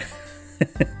 So you can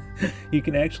you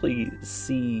can actually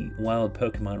see wild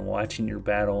Pokemon watching your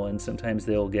battle, and sometimes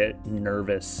they'll get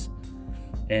nervous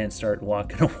and start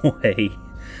walking away.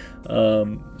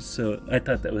 So I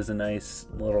thought that was a nice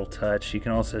little touch. You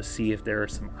can also see if there are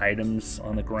some items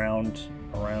on the ground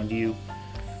around you.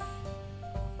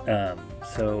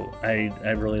 So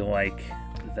I really like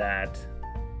that.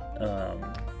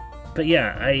 But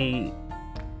yeah,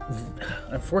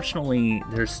 unfortunately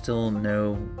there's still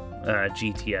no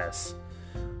GTS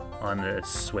on the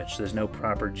Switch. There's no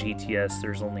proper GTS.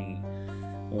 There's only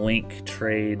link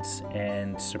trades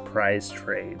and surprise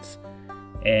trades.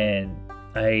 And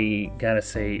I gotta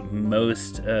say,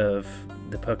 most of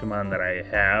the Pokemon that I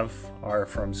have are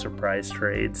from surprise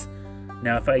trades.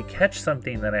 Now, if I catch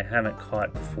something that I haven't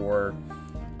caught before,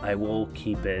 I will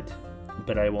keep it,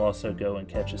 but I will also go and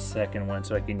catch a second one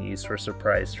so I can use for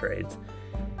surprise trades.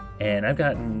 And I've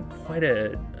gotten quite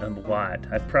a lot.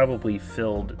 I've probably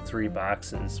filled 3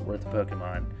 boxes worth of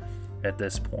Pokemon at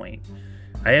this point.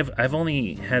 I've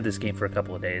only had this game for a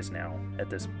couple of days now at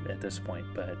this point,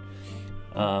 but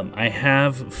I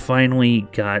have finally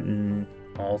gotten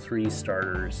all 3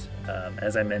 starters.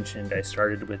 As I mentioned, I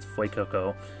started with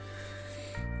Fuecoco,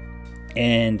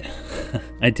 and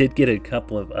I did get a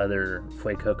couple of other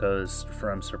Fuecocos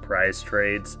from surprise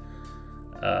trades,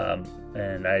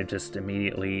 and I just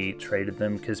immediately traded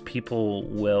them because people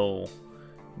will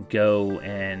go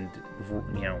and,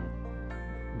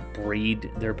 breed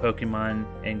their Pokemon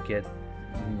and get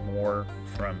more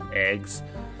from eggs.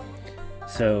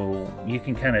 So you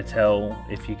can kind of tell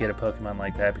if you get a Pokemon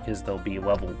like that because they'll be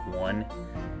level 1.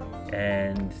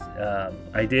 And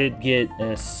I did get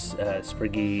a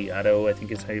Sprigiato, I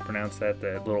think is how you pronounce that,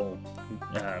 the little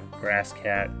grass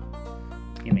cat.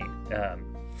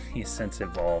 He's since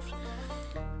evolved.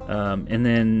 And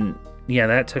then, yeah,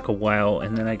 that took a while.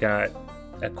 And then I got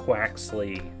a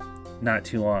Quaxley not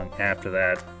too long after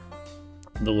that,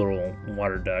 the little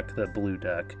water duck, the blue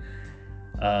duck.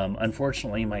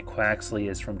 Unfortunately, my Quaxley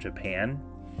is from Japan,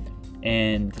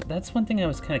 and that's one thing I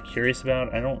was kind of curious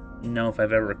about. I don't know if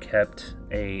I've ever kept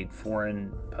a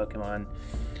foreign Pokemon,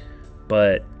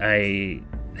 but I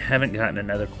haven't gotten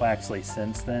another Quaxley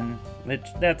since then.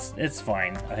 It's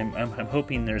fine. I'm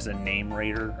hoping there's a name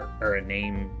rater or a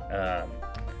name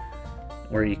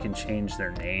where you can change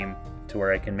their name to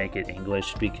where I can make it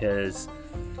English, because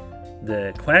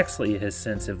the Quaxley has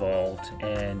since evolved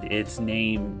and its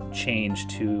name changed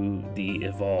to the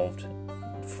evolved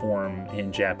form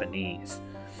in Japanese.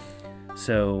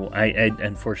 So I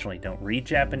unfortunately don't read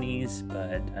Japanese,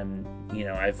 but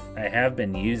I have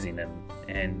been using them,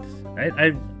 and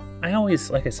I always,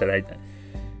 like I said,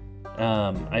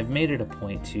 I've made it a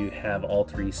point to have all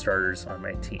 3 starters on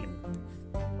my team,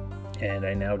 and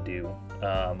I now do.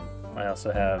 I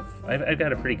also have, I've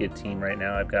got a pretty good team right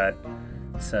now. I've got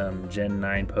some Gen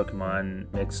 9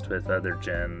 Pokemon mixed with other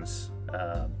gens.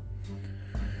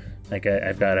 I've got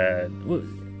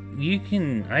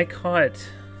I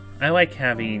like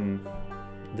having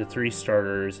the 3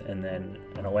 starters and then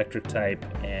an electric type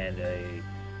and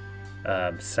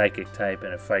a psychic type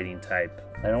and a fighting type.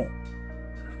 I don't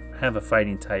have a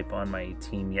fighting type on my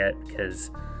team yet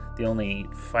because the only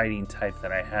fighting type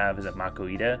that I have is a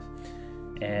Makuhita,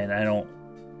 and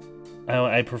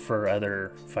I prefer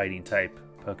other fighting type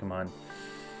Pokemon.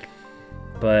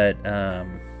 But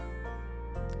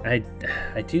I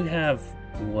do have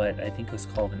what I think was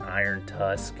called an Iron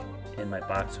Tusk in my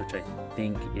box, which I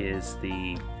think is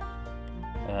the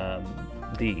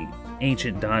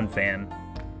Ancient Donphan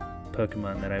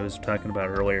Pokemon that I was talking about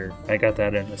earlier. I got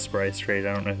that in a surprise trade.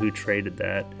 I don't know who traded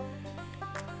that,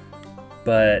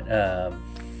 but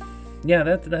yeah,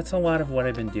 that's a lot of what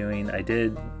I've been doing. I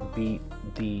did beat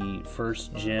the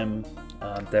first gym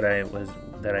that I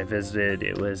visited.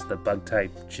 It was the Bug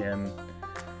type gym.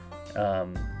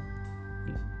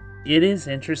 It is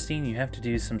interesting. You have to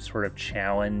do some sort of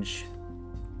challenge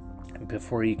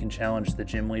before you can challenge the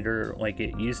gym leader. Like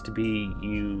it used to be,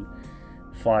 you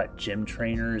fought gym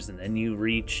trainers and then you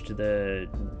reached the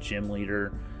gym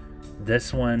leader.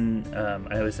 This one,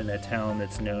 I was in a town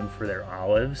that's known for their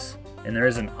olives, and there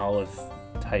is an olive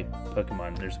type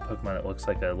Pokemon. There's a Pokemon that looks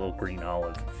like a little green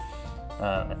olive.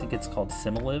 I think it's called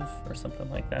Similiv or something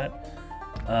like that.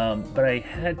 But I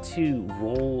had to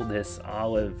roll this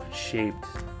olive shaped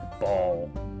ball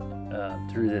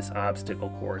through this obstacle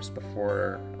course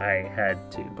before I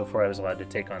was allowed to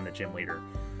take on the gym leader.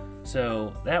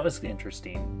 So that was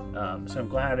interesting. So I'm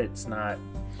glad it's not.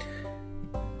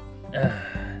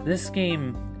 This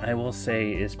game, I will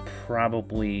say, is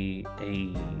probably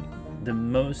the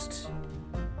most.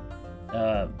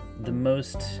 How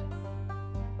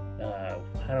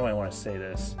do I want to say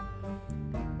this?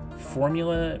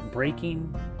 Formula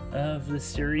breaking of the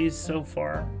series so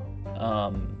far.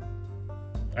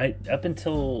 Up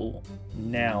until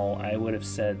now, I would have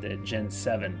said that Gen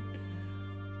 7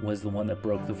 was the one that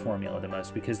broke the formula the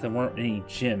most, because there weren't any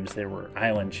gyms, there were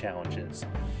island challenges.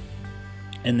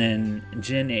 And then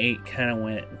Gen 8 kind of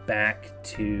went back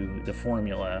to the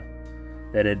formula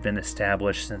that had been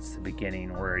established since the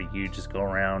beginning, where you just go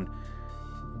around,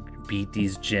 beat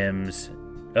these gyms.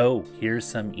 Oh, here's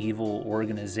some evil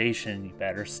organization, you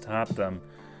better stop them.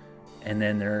 And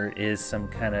then there is some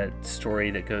kind of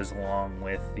story that goes along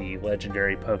with the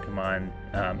legendary Pokemon.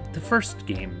 The first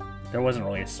game, there wasn't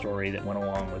really a story that went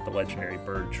along with the legendary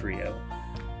bird trio,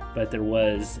 but there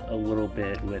was a little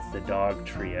bit with the dog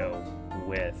trio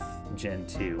with Gen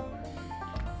 2.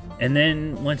 And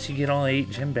then once you get all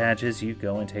 8 gym badges, you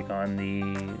go and take on the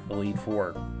Elite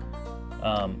Four,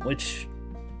 which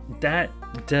that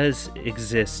does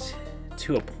exist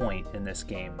to a point in this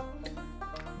game.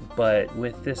 But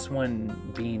with this one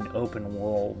being open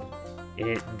world,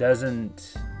 it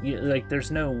doesn't,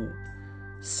 there's no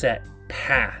set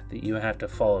path that you have to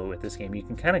follow with this game. You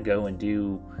can kind of go and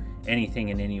do anything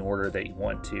in any order that you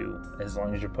want to, as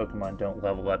long as your Pokemon don't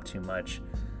level up too much.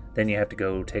 Then you have to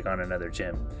go take on another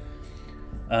gym.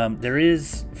 There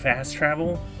is fast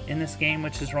travel in this game,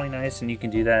 which is really nice, and you can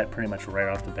do that pretty much right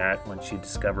off the bat once you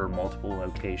discover multiple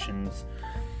locations.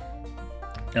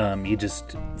 You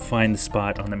just find the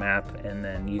spot on the map, and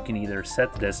then you can either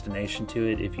set the destination to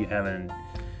it if you haven't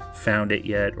found it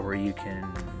yet, or you can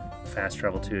fast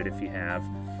travel to it if you have.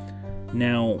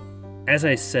 Now, as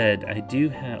I said, I do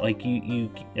have, you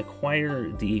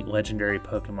acquire the legendary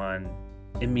Pokemon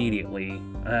immediately.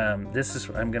 I'm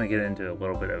going to get into a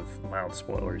little bit of mild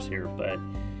spoilers here, but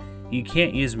you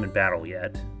can't use them in battle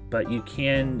yet, but you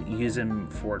can use them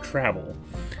for travel.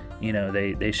 You know,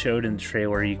 they showed in the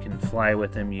trailer you can fly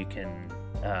with them, you can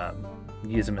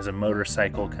use them as a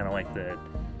motorcycle, kind of like the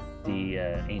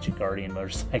Ancient Guardian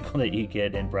motorcycle that you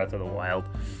get in Breath of the Wild.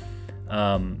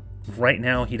 Right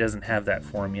now, he doesn't have that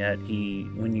form yet.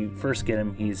 When you first get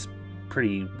him, he's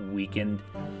pretty weakened.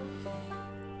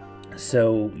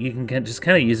 So you can just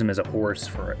kind of use him as a horse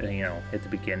for, at the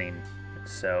beginning.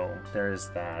 So there's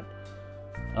that.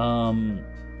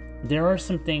 There are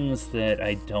some things that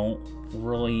I don't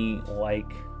really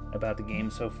like about the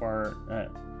game so far.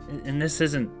 And this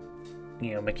isn't,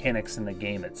 mechanics in the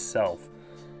game itself.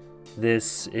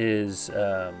 This is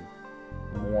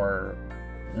more...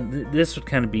 This would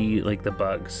kind of be like the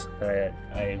bugs that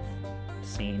I've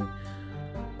seen.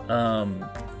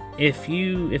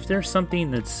 If there's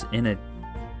something that's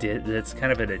that's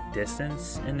kind of at a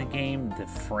distance in the game, the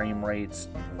frame rates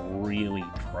really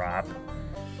drop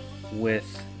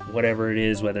with whatever it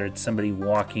is, whether it's somebody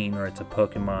walking or it's a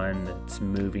Pokemon that's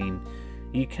moving.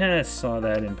 You kind of saw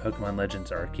that in Pokemon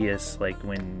Legends Arceus, like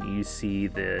when you see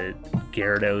the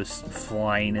Gyarados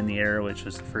flying in the air, which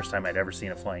was the first time I'd ever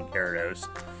seen a flying Gyarados.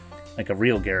 like a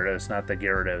real Gyarados, not the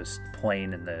Gyarados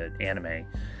playing in the anime.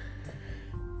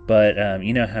 But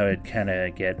you know how it kind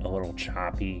of get a little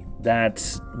choppy?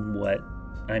 That's what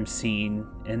I'm seeing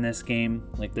in this game.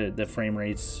 Like the frame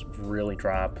rates really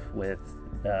drop with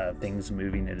things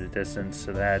moving at a distance,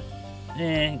 so that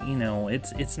you know,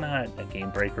 it's not a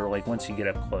game breaker. Like once you get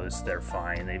up close, they're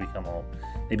fine. They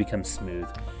become smooth.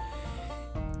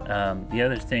 The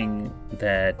other thing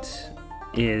that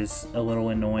is a little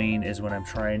annoying is when I'm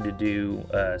trying to do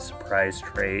a surprise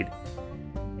trade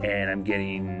and I'm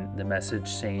getting the message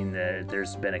saying that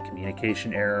there's been a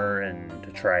communication error and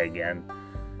to try again.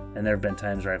 And there have been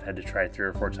times where I've had to try 3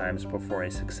 or 4 times before I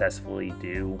successfully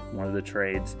do one of the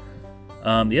trades.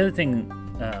 The other thing,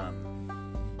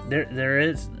 there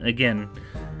is, again,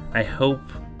 I hope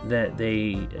that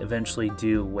they eventually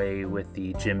do away with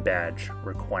the gym badge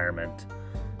requirement,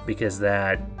 because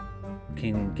that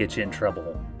can get you in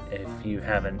trouble if you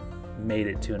haven't made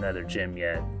it to another gym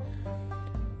yet.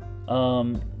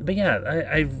 But yeah,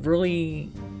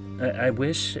 I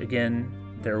wish, again,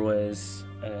 there was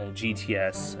a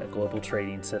GTS, a global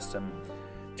trading system,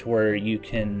 to where you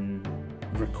can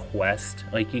request,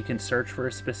 like you can search for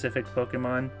a specific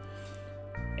Pokemon,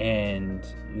 and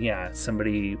yeah,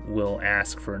 somebody will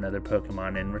ask for another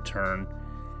Pokemon in return,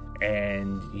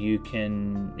 and you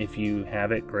can, if you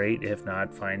have it, great. If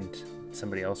not, find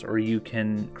somebody else, or you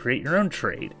can create your own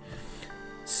trade.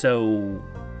 So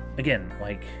again,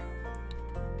 like,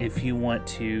 if you want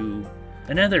to,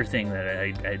 another thing that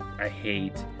I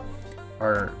hate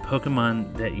are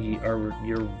Pokemon that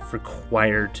you're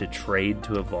required to trade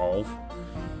to evolve.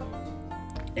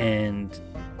 And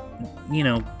you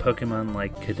know, Pokemon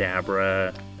like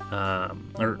Kadabra,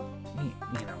 or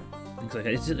you know, things like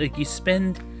that. It's like you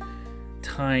spend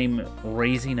time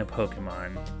raising a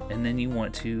Pokemon, and then you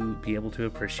want to be able to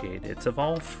appreciate its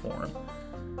evolved form.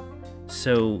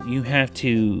 So you have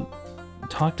to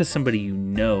talk to somebody you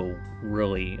know,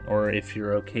 really, or if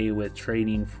you're okay with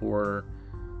trading for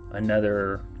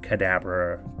another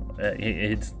Kadabra,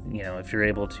 it's, you know, if you're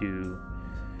able to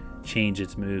change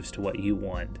its moves to what you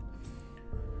want.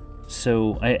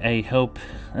 So I hope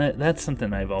that's something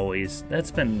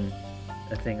that's been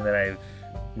a thing that I've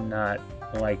not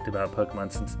liked about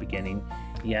Pokemon since the beginning.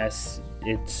 Yes,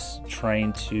 it's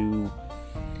trying to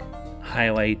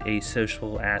highlight a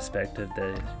social aspect of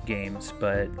the games,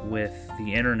 but with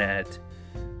the internet,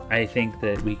 I think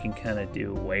that we can kind of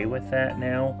do away with that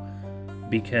now,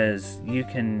 because you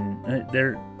can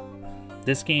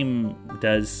this game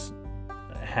does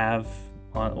have,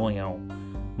 you know,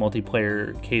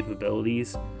 multiplayer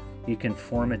capabilities. You can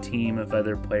form a team of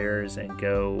other players and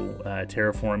go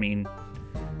terraforming,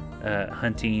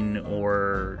 hunting,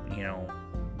 or, you know,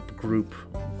 group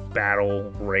battle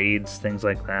raids, things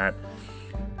like that,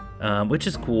 which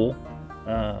is cool.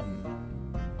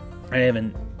 I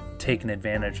haven't taken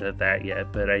advantage of that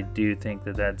yet, but I do think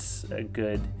that that's a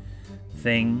good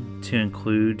thing to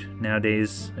include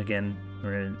nowadays. Again,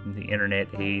 we're in the internet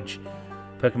age.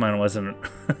 Pokemon wasn't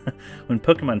when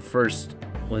Pokemon first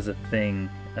was a thing,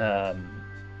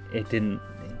 it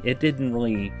didn't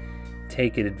really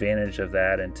take advantage of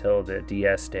that until the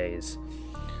DS days.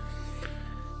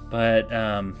 But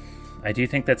I do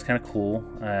think that's kind of cool,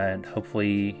 and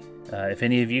hopefully if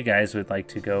any of you guys would like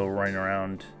to go running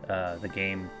around the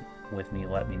game with me,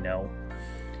 let me know.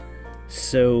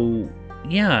 So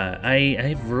yeah,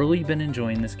 I've really been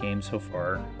enjoying this game so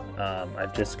far.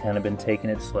 I've just kind of been taking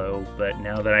it slow, but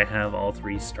now that I have all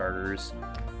 3 starters,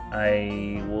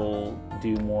 I will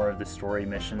do more of the story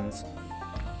missions.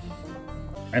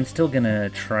 I'm still gonna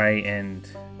try and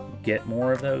get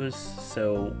more of those,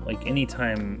 so like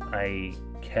anytime I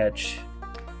catch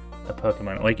a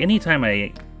Pokemon, like anytime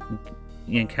I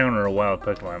encounter a wild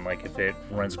Pokemon, like if it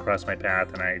runs across my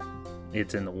path and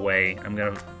it's in the way, I'm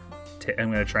gonna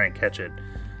try and catch it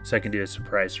so I can do a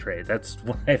surprise trade. That's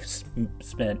what I've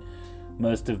spent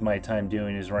most of my time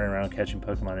doing, is running around catching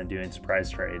Pokemon and doing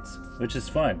surprise trades, which is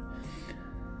fun.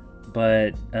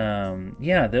 But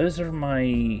yeah, those are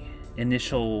my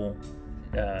initial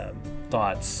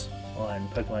thoughts on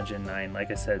Pokemon Gen 9.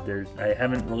 Like I said, I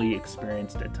haven't really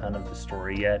experienced a ton of the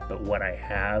story yet, but what I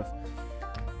have,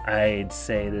 I'd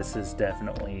say this is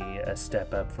definitely a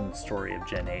step up from the story of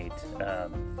Gen 8.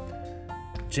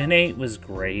 Gen 8 was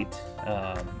great.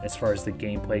 As far as the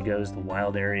gameplay goes, the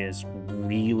wild areas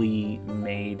really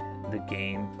made the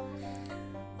game.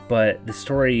 But the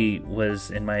story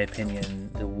was, in my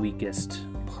opinion, the weakest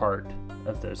part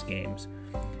of those games.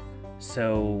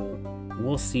 So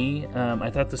we'll see. I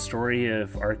thought the story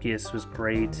of Arceus was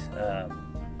great.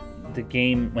 The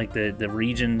game, like the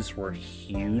regions were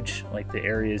huge. Like the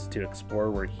areas to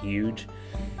explore were huge.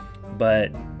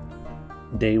 but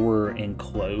they were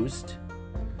enclosed.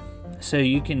 So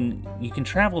you can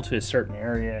travel to a certain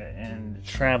area and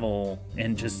travel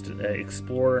and just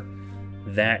explore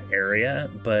that area,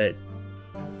 but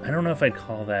I don't know if I'd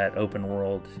call that open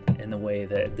world in the way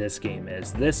that this game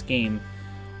is. This game,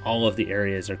 all of the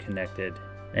areas are connected,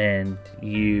 and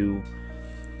you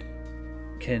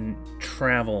can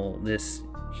travel this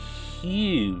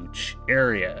huge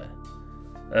area.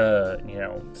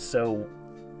 So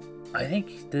I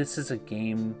think this is a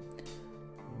game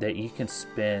that you can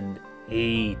spend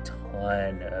a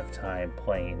ton of time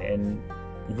playing and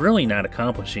really not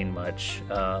accomplishing much.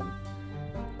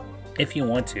 If you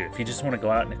want to, if you just want to go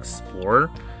out and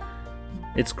explore,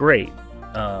 it's great.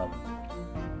 And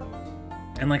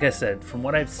like I said, from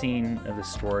what I've seen of the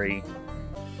story,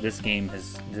 this game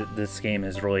has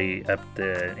really upped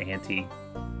the ante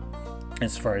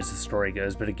as far as the story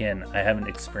goes. But again, I haven't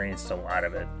experienced a lot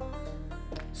of it,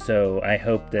 so I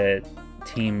hope that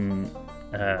Team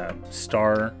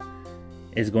Star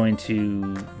is going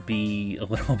to be a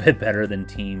little bit better than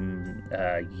Team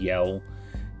Yell.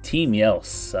 Team Yell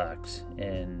sucked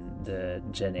in the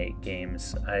Gen 8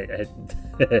 games.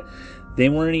 They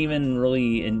weren't even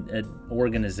really an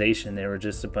organization. They were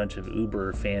just a bunch of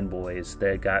Uber fanboys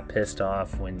that got pissed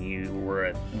off when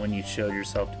you showed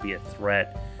yourself to be a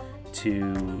threat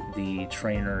to the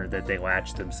trainer that they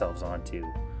latched themselves onto.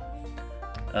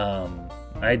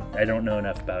 I don't know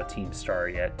enough about Team Star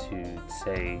yet to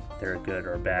say they're a good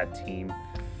or a bad team,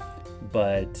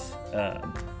 but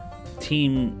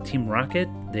Team Rocket,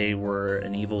 they were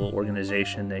an evil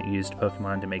organization that used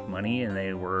Pokemon to make money, and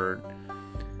they were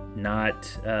not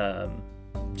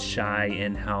shy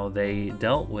in how they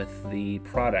dealt with the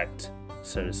product,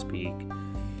 so to speak.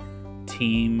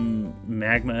 Team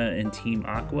Magma and Team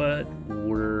Aqua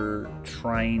were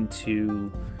trying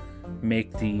to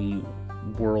make the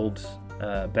world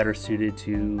better suited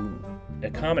to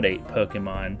accommodate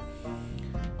Pokemon,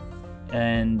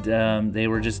 and they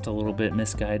were just a little bit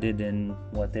misguided in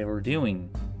what they were doing.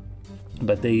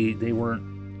 But they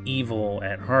weren't evil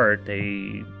at heart.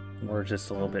 They were just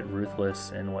a little bit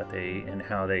ruthless in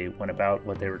how they went about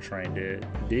what they were trying to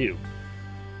do.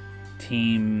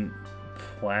 Team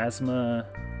Plasma,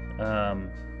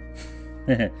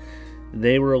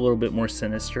 they were a little bit more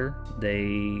sinister. They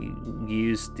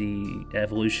used the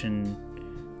evolution.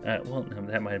 No,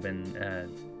 that might have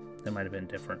been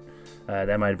different.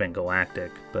 That might have been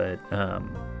Galactic. But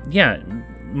yeah,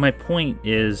 my point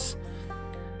is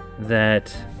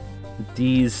that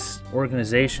these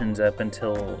organizations up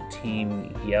until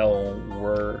Team Yell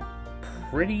were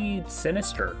pretty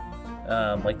sinister.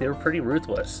 Like, they were pretty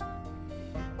ruthless.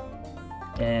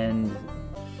 And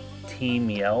Team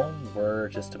Yell were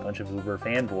just a bunch of Uber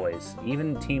fanboys.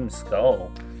 Even Team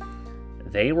Skull,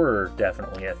 they were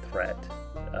definitely a threat.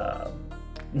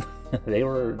 They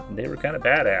were kind of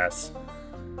badass.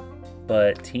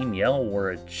 But Team Yell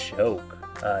were a joke.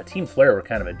 Team Flare were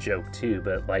kind of a joke too,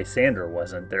 but Lysandre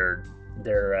wasn't their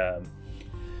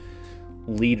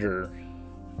leader.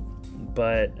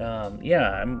 But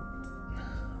yeah,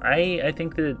 I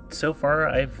think that so far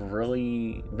I've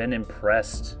really been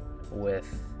impressed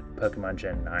with Pokemon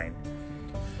Gen 9.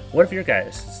 What have your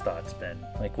guys' thoughts been?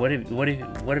 Like, what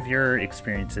have your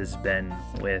experiences been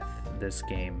with this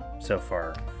game so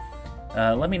far?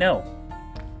 Let me know.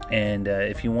 And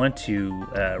if you want to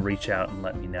reach out and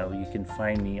let me know, you can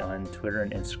find me on Twitter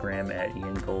and Instagram at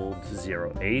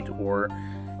IanGold08, or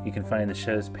you can find the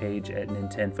show's page at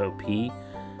NintenfoP.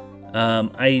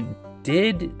 I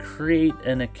did create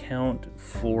an account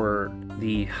for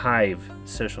the Hive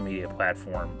social media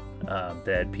platform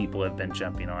that people have been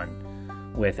jumping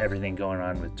on with everything going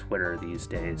on with Twitter these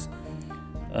days.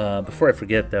 Before I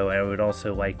forget, though, I would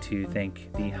also like to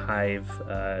thank the Hive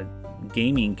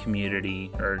gaming community,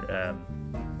 or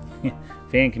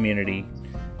fan community,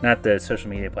 not the social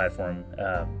media platform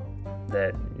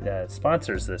that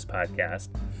sponsors this podcast.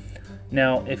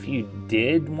 Now, if you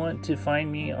did want to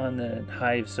find me on the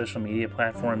Hive social media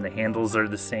platform, the handles are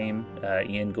the same,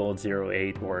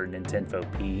 IanGold08 or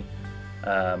NintenfoP.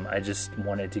 I just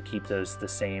wanted to keep those the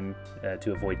same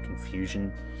to avoid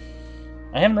confusion.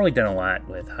 I haven't really done a lot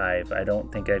with Hive. I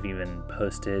don't think I've even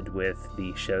posted with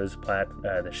the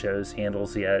show's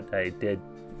handles yet. I did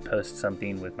post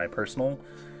something with my personal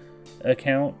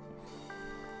account.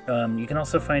 You can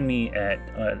also find me at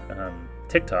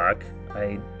TikTok.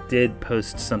 I did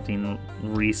post something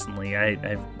recently.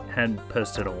 I've had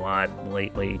posted a lot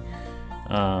lately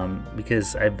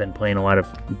because I've been playing a lot of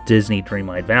Disney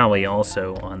Dreamlight Valley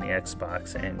also on the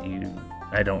Xbox, and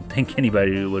I don't think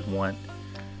anybody would want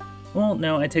Well,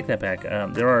 no, I take that back.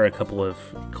 There are a couple of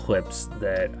clips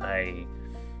that I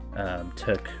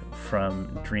took from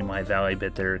Dreamlight Valley,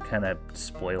 but they're kind of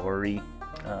spoilery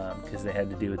because they had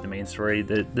to do with the main story.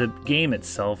 The game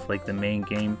itself, like the main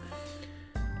game,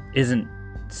 isn't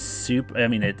super. I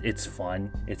mean, it's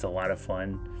fun. It's a lot of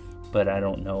fun, but I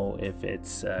don't know if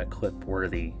it's clip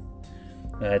worthy.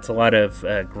 It's a lot of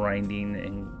grinding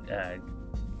and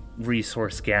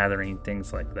resource gathering,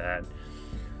 things like that.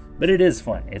 But it is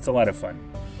fun. It's a lot of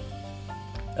fun.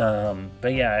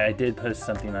 But yeah, I did post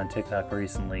something on TikTok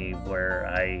recently where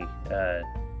I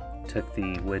took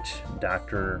the Which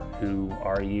Doctor Who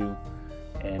Are You?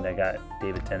 And I got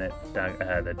David Tennant,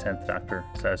 the 10th Doctor,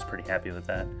 so I was pretty happy with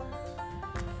that.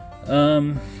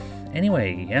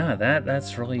 Anyway, yeah,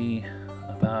 that's really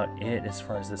about it as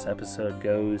far as this episode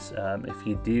goes. If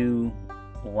you do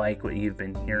like what you've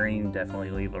been hearing, definitely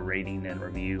leave a rating and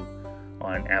review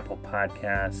on Apple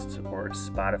Podcasts or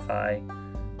Spotify.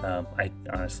 I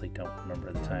honestly don't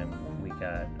remember the time we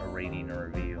got a rating or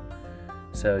review.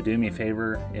 So do me a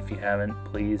favor, if you haven't,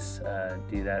 please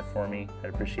do that for me. I'd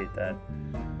appreciate that.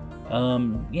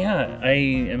 Yeah, I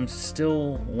am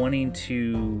still wanting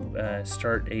to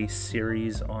start a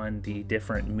series on the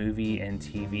different movie and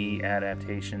TV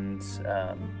adaptations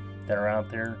that are out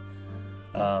there.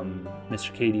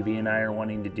 Mr. KDB and I are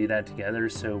wanting to do that together,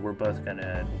 so we're both going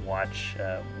to watch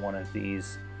one of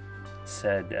these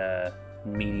said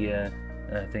media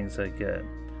things, like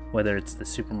whether it's the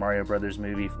Super Mario Brothers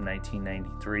movie from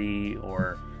 1993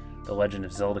 or the Legend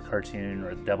of Zelda cartoon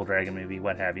or the Double Dragon movie,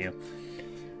 what have you.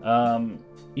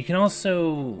 You can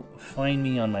also find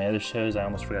me on my other shows. I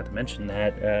almost forgot to mention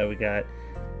that. We got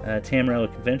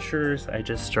Tamrielic Adventures. I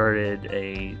just started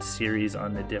a series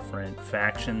on the different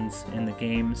factions in the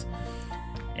games.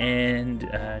 And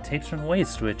Tapes from the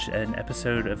Waste, which an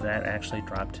episode of that actually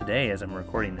dropped today as I'm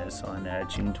recording this on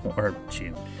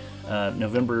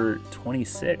November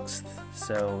 26th.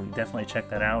 So definitely check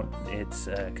that out. It's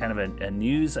kind of a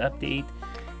news update,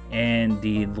 and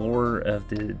the lore of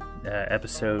the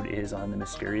episode is on the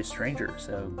Mysterious Stranger.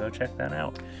 So go check that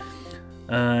out.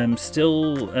 I'm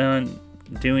still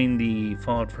doing the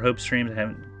Fallout for Hope streams. I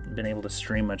haven't been able to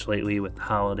stream much lately with the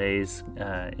holidays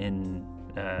in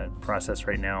process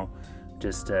right now.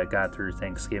 Just got through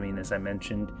Thanksgiving, as I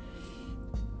mentioned.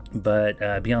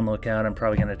 But be on the lookout. I'm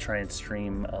probably going to try and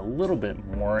stream a little bit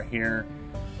more here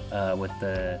with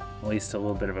at least a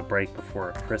little bit of a break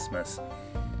before Christmas.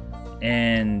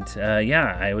 And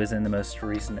yeah, I was in the most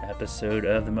recent episode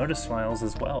of the Modus Files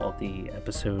as well. The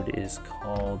episode is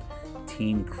called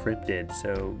Team Cryptid,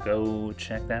 so go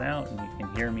check that out, and you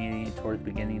can hear me toward the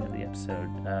beginning of the episode.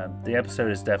 The episode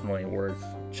is definitely worth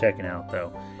checking out,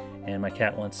 though. And my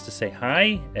cat wants to say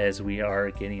hi as we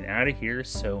are getting out of here.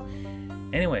 So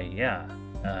anyway, yeah,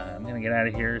 I'm gonna get out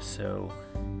of here. So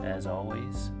as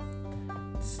always,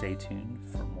 stay tuned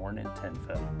for more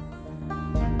Nintenfo.